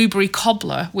one, the Blueberry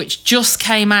Cobbler, which just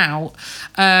came out,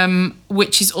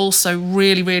 which is also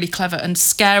really, really clever and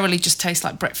scarily just tastes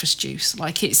like breakfast juice.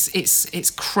 Like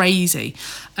it's crazy.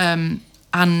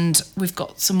 And we've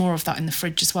got some more of that in the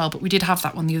fridge as well, but we did have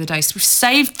that one the other day. So we've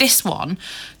saved this one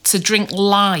to drink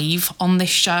live on this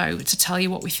show to tell you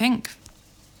what we think.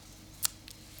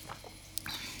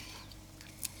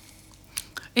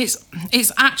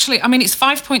 It's actually, I mean, it's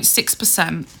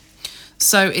 5.6%,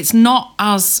 so it's not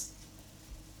as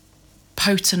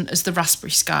potent as the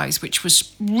Raspberry Skies, which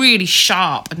was really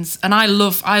sharp, and I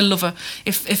love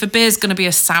if a beer's going to be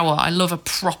a sour, I love a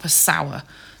proper sour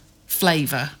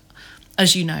flavour,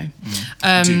 as you know.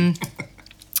 And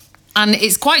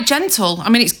it's quite gentle. I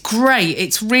mean, it's great.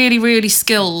 It's really, really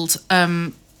skilled.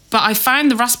 But I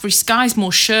found the Raspberry Skies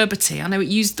more sherbety. I know it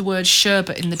used the word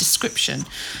sherbet in the description.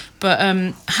 But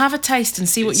have a taste and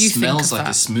see what you think of that. It smells like a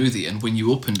smoothie, and when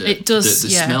you opened it, it does, the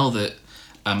smell that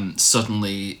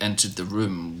suddenly entered the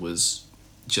room was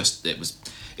just, it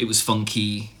was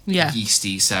funky,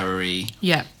 yeasty, soury.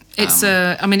 Yeah, it's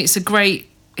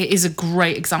it is a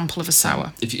great example of a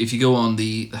sour. If you go on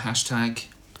the hashtag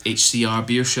HCR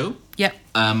Beer Show, yep,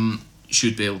 you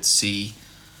should be able to see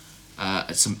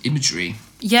some imagery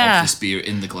of this beer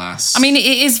in the glass. I mean, it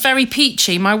is very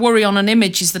peachy. My worry on an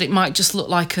image is that it might just look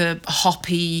like a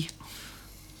hoppy,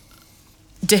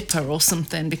 dipper or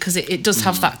something, because it does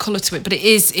have that colour to it, but it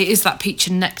is that peach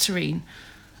and nectarine.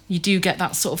 You do get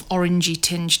that sort of orangey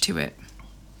tinge to it.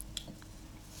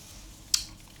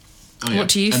 Oh, yeah. What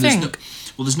do you think?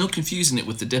 There's no confusing it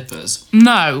with the dippers.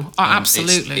 No,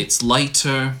 absolutely. It's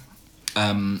lighter,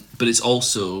 but it's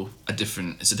also a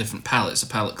different palette. It's a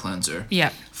palette cleanser. Yeah.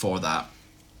 For that.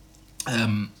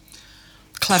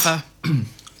 Clever.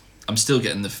 I'm still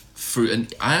getting the fruit,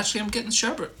 and I'm getting the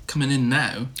sherbet coming in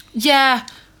now. Yeah,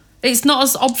 it's not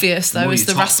as obvious though as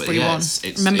the raspberry one.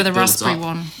 Remember the raspberry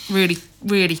one really,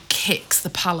 really kicks the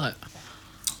palate.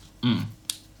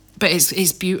 But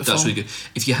it's beautiful. That's really good.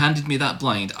 If you handed me that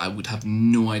blind, I would have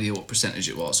no idea what percentage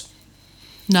it was.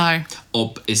 No.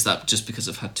 Or is that just because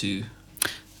I've had 2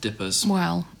 dippers?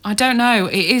 Well, I don't know.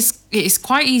 It is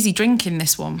quite easy drinking,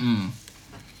 this one.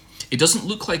 It doesn't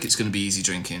look like it's going to be easy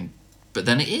drinking, but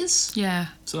then it is. Yeah.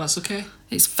 So that's okay.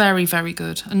 It's very, very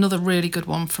good. Another really good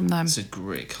one from them. It's a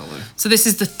great colour. So this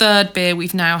is the 3rd beer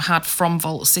we've now had from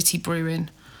Vault City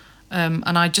Brewing.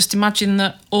 And I just imagine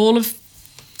that all of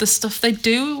the stuff they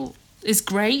do is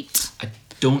great. I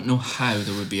don't know how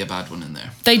there would be a bad one in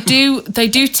there. They do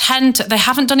tend to, they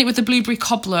haven't done it with the blueberry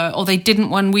cobbler, or they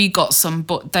didn't when we got some,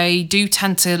 but they do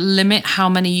tend to limit how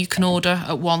many you can order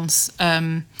at once.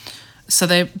 So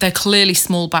they're clearly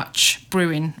small batch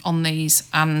brewing on these,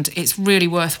 and it's really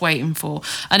worth waiting for.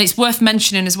 And it's worth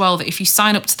mentioning as well that if you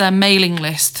sign up to their mailing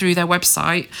list through their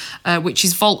website, which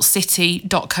is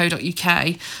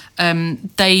vaultcity.co.uk,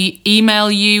 they email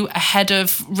you ahead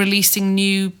of releasing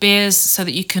new beers so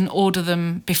that you can order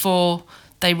them before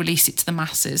they release it to the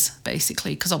masses,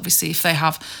 basically. Because obviously if they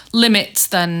have limits,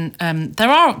 then there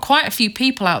are quite a few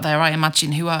people out there, I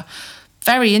imagine, who are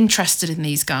very interested in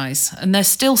these guys, and they're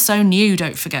still so new.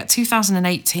 Don't forget,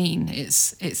 2018.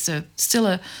 It's still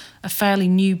a fairly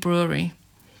new brewery.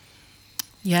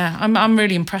 Yeah, I'm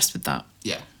really impressed with that.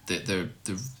 Yeah, they're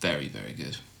very, very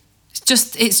good.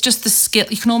 It's just the skill.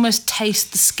 You can almost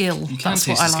taste the skill. That's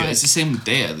what I like. It's the same with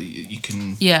Dea. You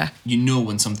can. Yeah. You know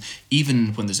when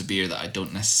even when there's a beer that I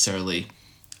don't necessarily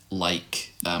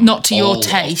like. Not to your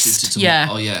taste. Yeah.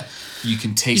 Oh yeah. You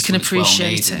can taste. You can when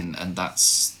appreciate it's well made, it, and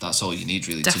that's all you need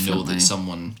really. Definitely. To know that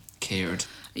someone cared.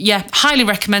 Yeah, highly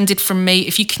recommended from me.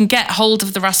 If you can get hold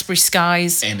of the Raspberry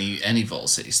Skies, any Vault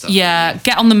City stuff. Yeah,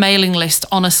 get on the mailing list,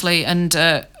 honestly, and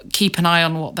keep an eye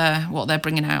on what they're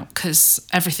bringing out, because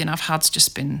everything I've had's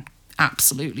just been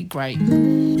absolutely great.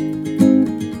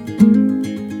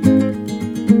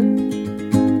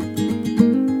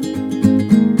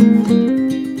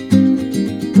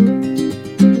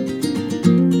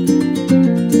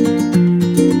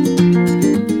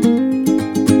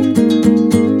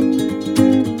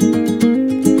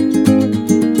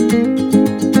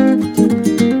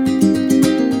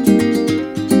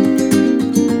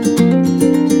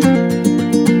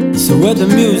 With the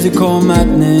musical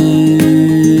madness,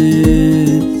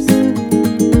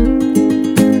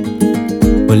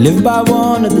 we'll live by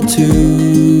one of the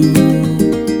two,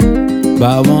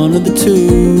 by one of the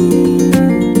two.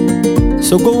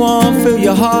 So go on, fill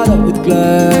your heart up with gladness.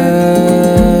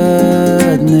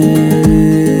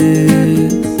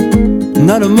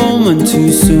 Not a moment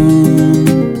too soon,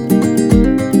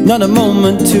 not a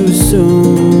moment too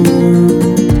soon.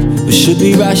 We should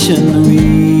be rational.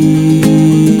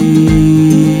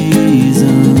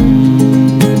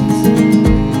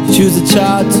 Choose a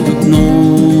child to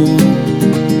ignore.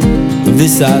 Of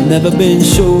this I've never been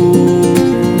sure,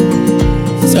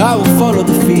 so I will follow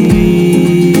the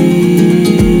feeling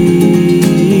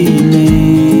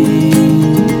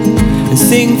and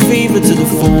sing fever to the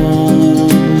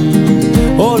phone.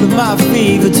 All of my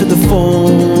fever to the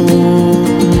phone.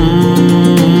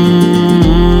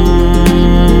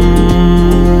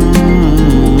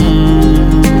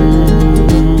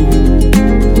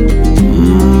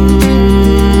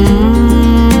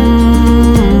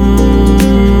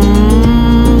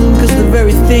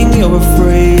 You're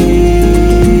afraid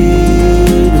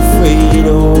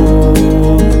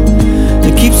of,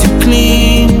 that keeps you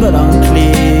clean but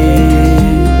unclear,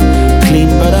 clean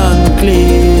but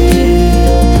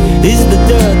unclear, is the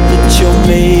dirt that you're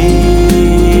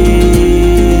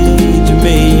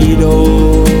made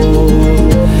of,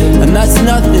 and that's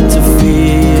nothing to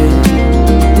fear.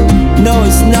 No,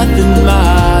 it's nothing,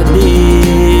 my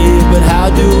dear, but how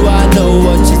do I know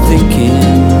what you're thinking?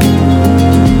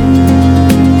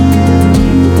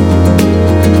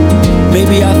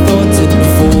 Maybe I thought it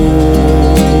before.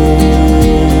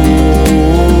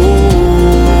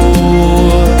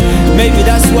 Maybe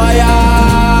that's why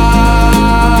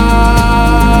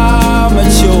I'm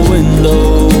at your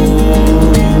window.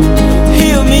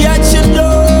 Hear me at your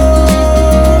door,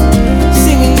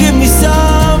 sing and give me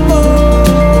some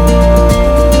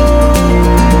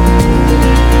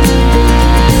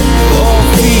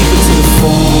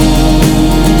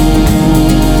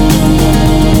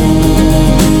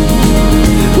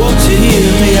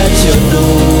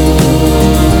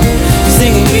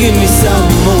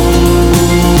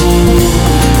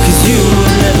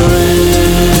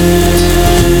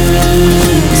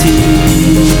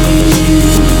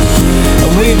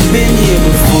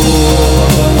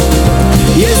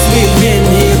we've been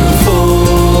here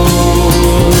before,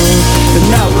 and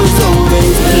that was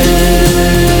always plenty.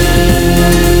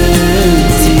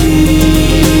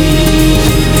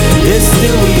 Yet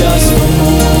still we ask for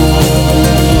more,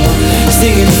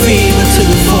 singing fever to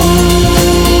the phone.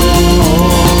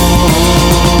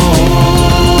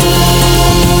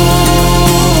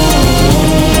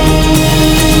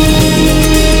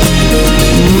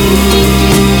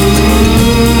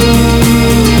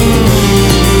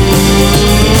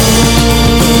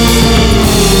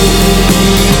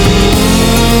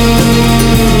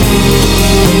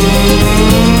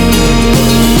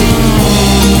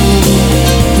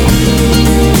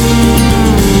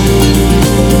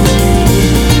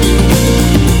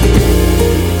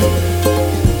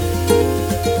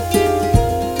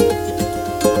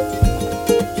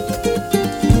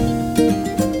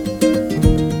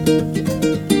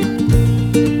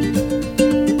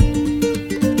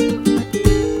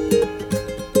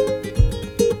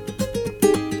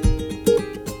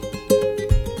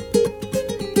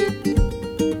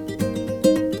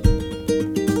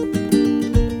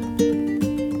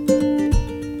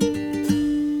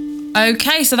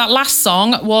 Okay, so that last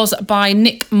song was by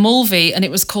Nick Mulvey and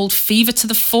it was called Fever to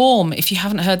the Form. If you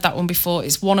haven't heard that one before,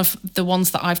 it's one of the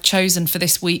ones that I've chosen for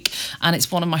this week and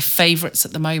it's one of my favourites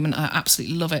at the moment. I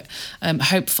absolutely love it.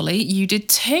 Hopefully you did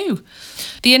too.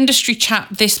 The industry chat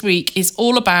this week is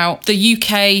all about the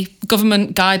UK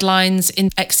government guidelines in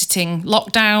exiting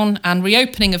lockdown and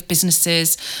reopening of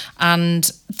businesses,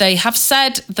 and they have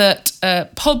said that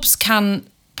pubs can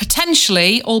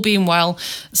potentially, all being well,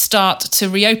 start to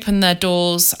reopen their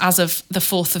doors as of the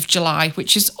 4th of July,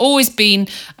 which has always been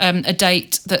a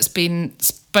date that's been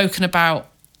spoken about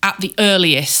at the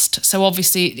earliest. So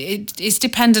obviously it's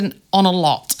dependent on a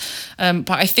lot.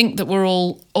 But I think that we're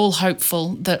all hopeful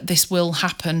that this will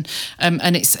happen.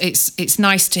 And it's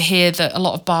nice to hear that a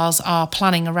lot of bars are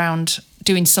planning around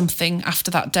doing something after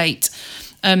that date.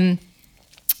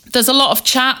 There's a lot of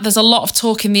chat, there's a lot of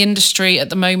talk in the industry at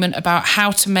the moment about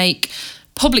how to make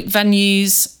public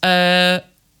venues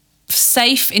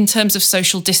safe in terms of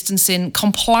social distancing,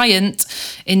 compliant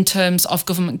in terms of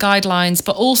government guidelines,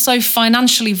 but also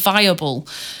financially viable.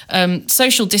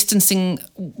 Social distancing,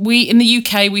 in the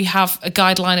UK, we have a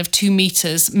guideline of 2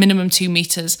 metres, minimum 2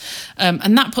 metres,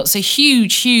 and that puts a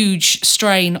huge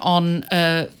strain on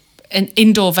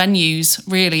indoor venues,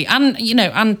 really, and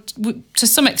to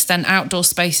some extent outdoor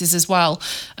spaces as well,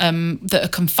 that are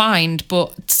confined,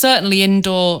 but certainly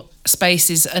indoor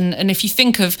spaces. And if you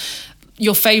think of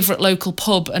your favourite local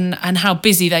pub and how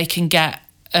busy they can get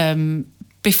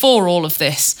before all of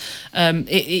this,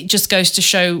 it just goes to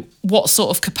show what sort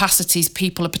of capacities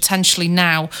people are potentially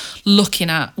now looking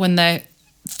at when they're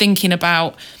thinking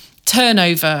about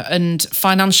turnover and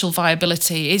financial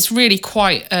viability. It's really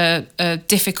quite a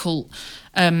difficult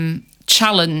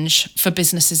challenge for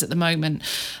businesses at the moment.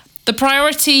 The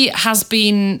priority has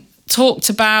been talked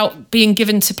about being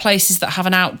given to places that have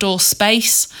an outdoor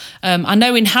space. I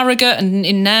know in Harrogate and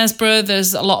in Knaresborough,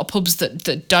 there's a lot of pubs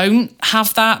that don't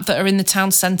have that are in the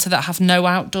town centre that have no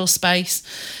outdoor space.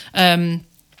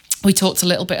 We talked a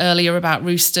little bit earlier about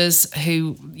Roosters,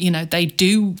 who,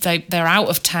 they're out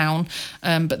of town,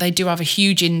 but they do have a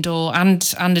huge indoor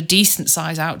and a decent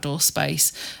size outdoor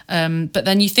space. But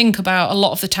then you think about a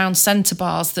lot of the town centre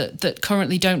bars that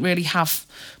currently don't really have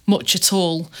much at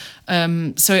all.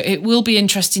 So it will be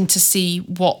interesting to see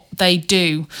what they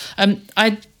do.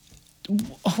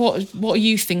 What are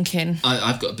you thinking?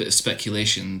 I've got a bit of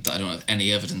speculation that I don't have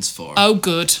any evidence for. Oh,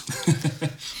 good.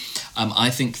 I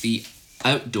think the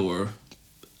outdoor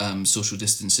social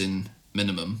distancing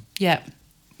minimum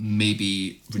may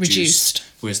be reduced,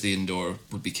 whereas the indoor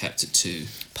would be kept at 2.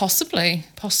 Possibly.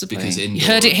 Because You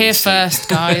heard it here first,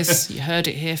 guys. You heard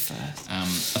it here first. I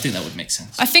think that would make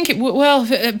sense. I think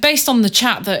based on the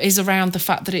chat that is around the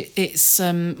fact that it's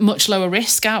much lower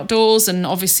risk outdoors, and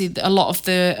obviously a lot of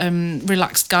the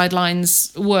relaxed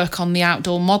guidelines work on the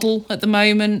outdoor model at the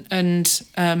moment, and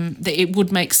that it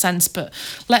would make sense. But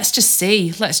let's just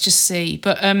see.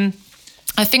 But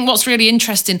I think what's really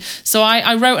interesting, so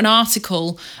I wrote an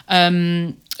article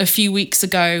a few weeks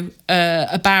ago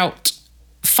about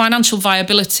financial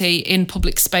viability in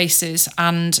public spaces,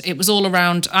 and it was all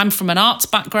around, I'm from an arts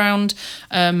background.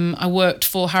 I worked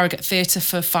for Harrogate Theatre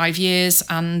for 5 years,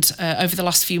 and over the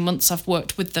last few months I've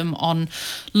worked with them on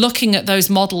looking at those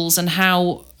models and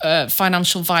how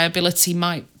financial viability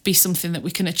might be something that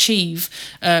we can achieve.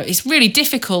 It's really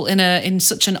difficult in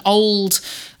such an old,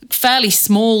 fairly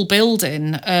small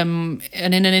building, and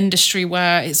in an industry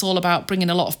where it's all about bringing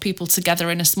a lot of people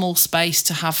together in a small space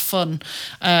to have fun.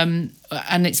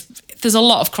 And it's there's a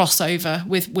lot of crossover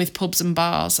with pubs and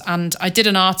bars, and I did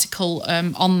an article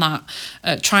on that,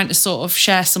 trying to sort of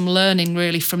share some learning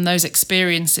really from those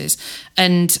experiences.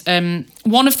 And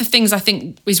one of the things I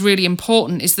think is really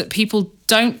important is that people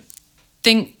don't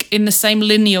think in the same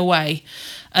linear way,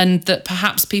 and that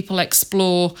perhaps people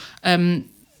explore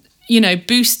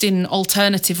boosting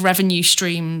alternative revenue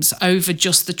streams over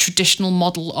just the traditional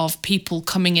model of people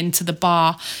coming into the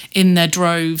bar in their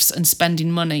droves and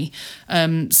spending money.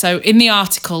 So in the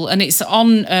article, and it's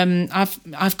on,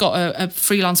 I've got a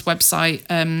freelance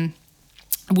website,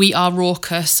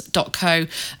 weareraucous.co.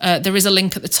 There is a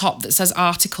link at the top that says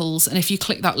articles, and if you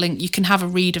click that link, you can have a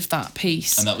read of that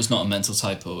piece. And that was not a mental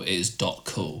typo. It is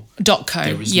 .co.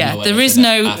 .co. There is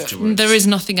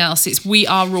nothing else. It's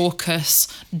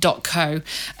weareraucous.co.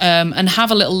 And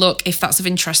have a little look if that's of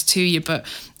interest to you. But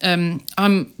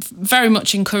I'm very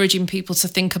much encouraging people to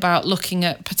think about looking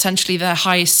at potentially their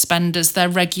highest spenders, their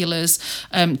regulars,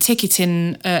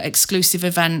 ticketing exclusive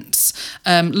events,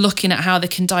 looking at how they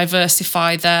can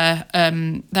diversify their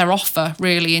offer,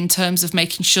 really, in terms of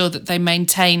making sure that they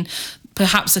maintain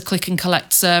perhaps a click and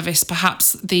collect service,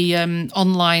 perhaps the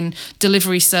online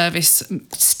delivery service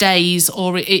stays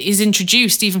or it is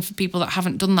introduced even for people that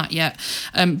haven't done that yet,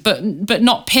 but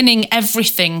not pinning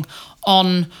everything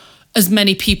on as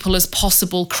many people as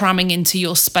possible cramming into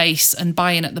your space and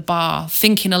buying at the bar,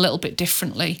 thinking a little bit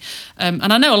differently.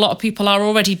 And I know a lot of people are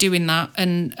already doing that,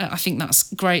 and I think that's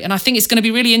great. And I think it's going to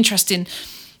be really interesting,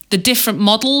 the different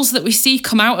models that we see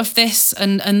come out of this,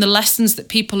 and the lessons that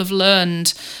people have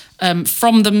learned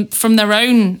from their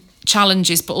own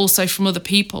challenges, but also from other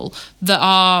people that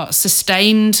are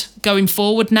sustained going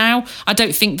forward now. I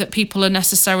don't think that people are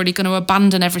necessarily going to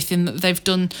abandon everything that they've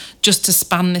done just to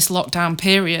span this lockdown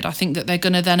period. I think that they're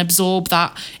going to then absorb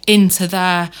that into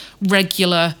their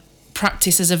regular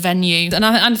practice as a venue. And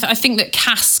I think that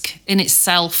cask in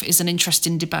itself is an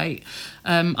interesting debate.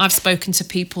 I've spoken to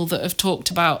people that have talked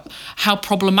about how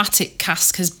problematic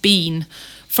cask has been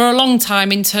for a long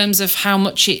time in terms of how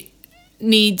much it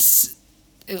needs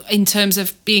in terms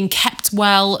of being kept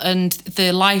well and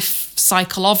the life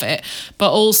cycle of it,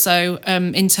 but also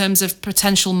in terms of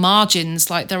potential margins.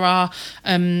 Like there are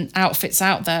outfits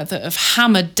out there that have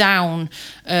hammered down,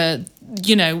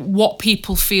 what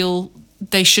people feel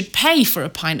they should pay for a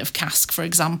pint of cask, for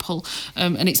example,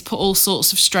 and it's put all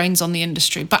sorts of strains on the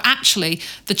industry. But actually,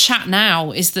 the chat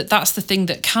now is that that's the thing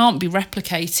that can't be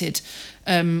replicated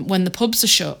when the pubs are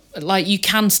shut. Like, you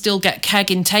can still get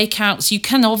keg in takeouts, you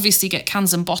can obviously get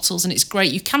cans and bottles, and it's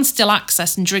great. You can still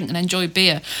access and drink and enjoy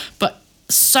beer. But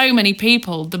so many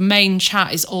people, the main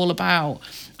chat is all about,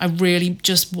 I really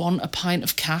just want a pint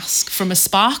of cask from a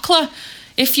sparkler.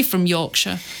 If you're from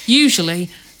Yorkshire, usually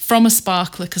from a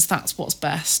sparkler, because that's what's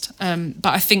best. But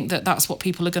I think that that's what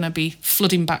people are going to be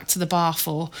flooding back to the bar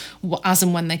for, as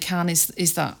and when they can,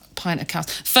 is that pint of cask.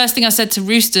 First thing I said to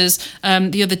Roosters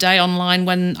the other day online,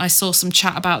 when I saw some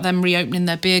chat about them reopening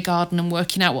their beer garden and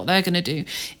working out what they're going to do,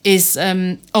 is,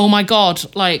 oh my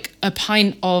God, like a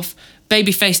pint of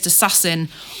baby-faced assassin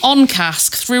on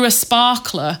cask through a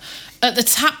sparkler at the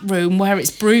tap room where it's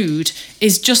brewed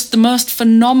is just the most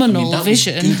phenomenal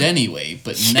vision. Was good anyway,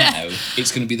 but now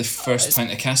it's going to be the first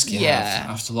pint of cask you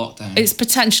have after lockdown. It's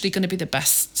potentially going to be the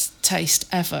best taste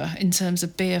ever in terms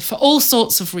of beer for all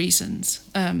sorts of reasons.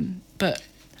 But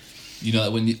you know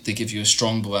that when they give you a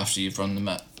Strongbow after you've run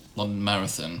the London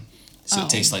Marathon, so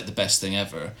it tastes like the best thing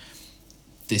ever.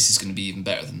 This is going to be even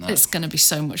better than that. It's going to be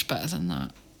so much better than that.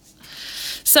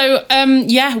 So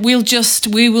we'll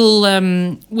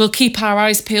keep our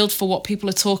eyes peeled for what people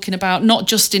are talking about, not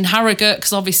just in Harrogate,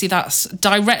 because obviously that's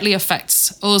directly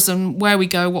affects us and where we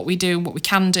go, what we do, what we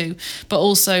can do, but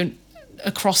also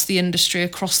across the industry,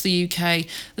 across the UK.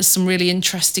 There's some really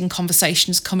interesting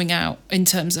conversations coming out in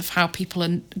terms of how people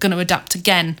are going to adapt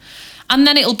again, and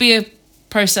then it'll be a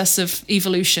process of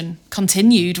evolution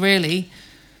continued, really.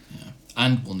 Yeah.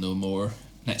 And we'll know more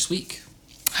next week.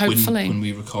 Hopefully. When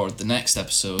we record the next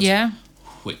episode. Yeah.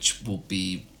 Which will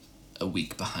be a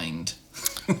week behind.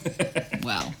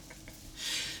 Well.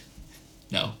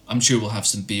 No, I'm sure we'll have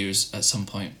some beers at some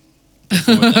point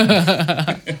before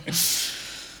then.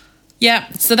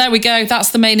 Yeah, so there we go.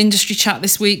 That's the main industry chat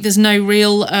this week. There's no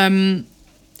real...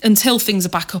 until things are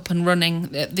back up and running,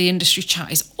 the industry chat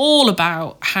is all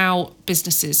about how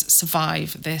businesses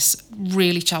survive this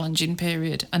really challenging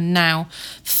period. And now,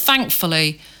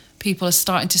 thankfully, people are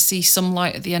starting to see some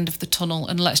light at the end of the tunnel,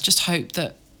 and let's just hope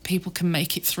that people can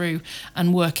make it through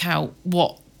and work out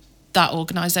what that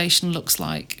organisation looks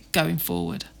like going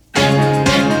forward. I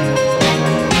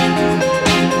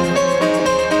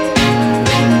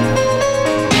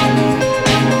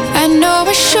know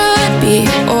I should be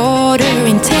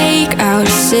ordering takeout,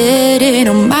 sitting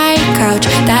on my couch,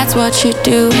 that's what you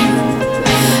do.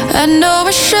 I know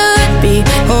I should be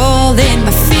holding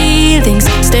my feelings,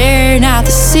 staring at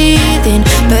the ceiling,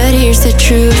 but here's the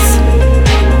truth.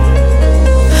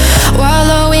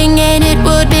 Wallowing in it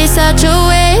would be such a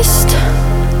waste.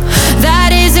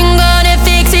 That isn't gonna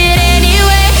fix it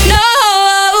anyway, no.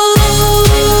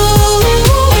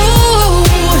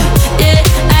 Yeah,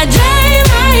 I dry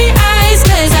my eyes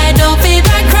 'cause I don't feel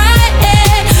like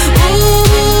crying. Ooh,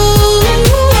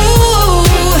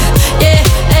 yeah,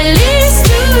 at least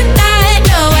tonight,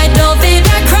 no, I don't feel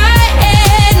like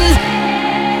crying.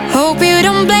 Hope you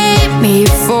don't blame me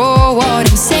for what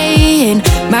I'm saying.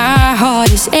 My heart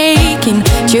is aching,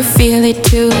 do you feel it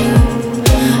too?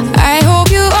 I hope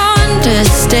you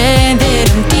understand that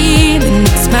I'm dealing,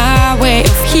 it's my way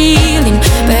of healing,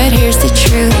 but here's the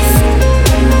truth.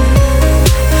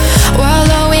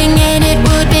 Wallowing in it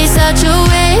would be such a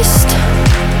waste.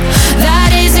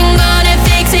 That isn't gonna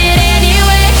fix it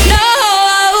anyway, no.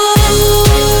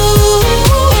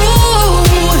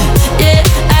 Yeah,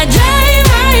 I dry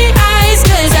my eyes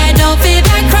 'cause I don't feel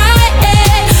like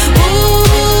crying. Ooh,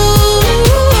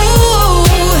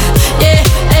 yeah,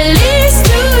 at least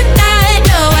tonight,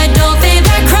 no, I don't feel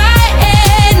like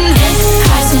crying.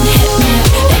 It hasn't hit me yet,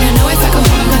 and I know if I go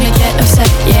home I'm gonna get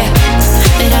upset, yeah.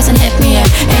 It hasn't hit me yet,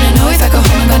 and I know if I go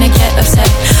home I'm gonna get upset.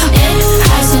 It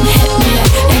hasn't hit me yet,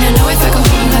 and I know if I go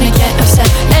home I'm gonna get upset.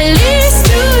 At least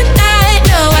tonight,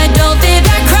 no, I don't feel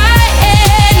like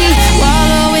crying.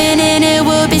 Wallowing in it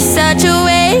would be such a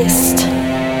waste.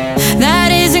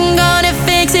 That isn't gonna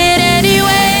fix it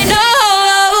anyway, no.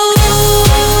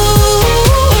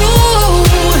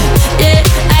 Yeah,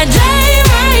 I dry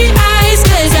my eyes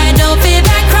 'cause I don't feel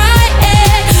like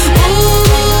crying. Ooh,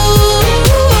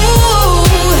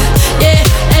 yeah,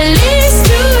 at least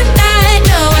tonight,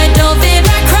 no, I don't feel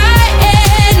like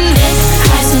crying. It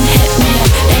hasn't hit me yet,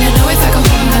 and I know if I go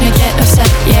home I'm gonna get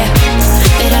upset, yeah.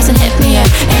 It hasn't hit me yet,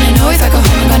 and I know if I go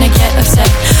home I'm gonna get upset.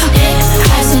 It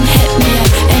hasn't hit me yet,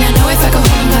 and I know if I go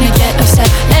home I'm gonna get upset.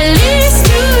 At least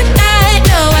tonight,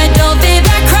 no, I don't feel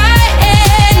like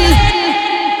crying.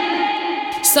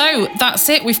 So that's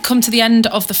it. We've come to the end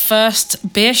of the first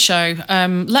beer show.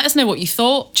 Let us know what you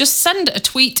thought. Just send a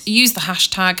tweet, use the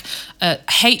hashtag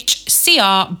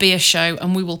HCR Beer Show,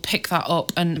 and we will pick that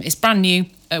up. And it's brand new.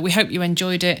 We hope you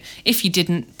enjoyed it. If you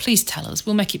didn't, please tell us.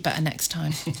 We'll make it better next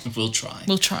time. We'll try.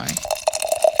 We'll try.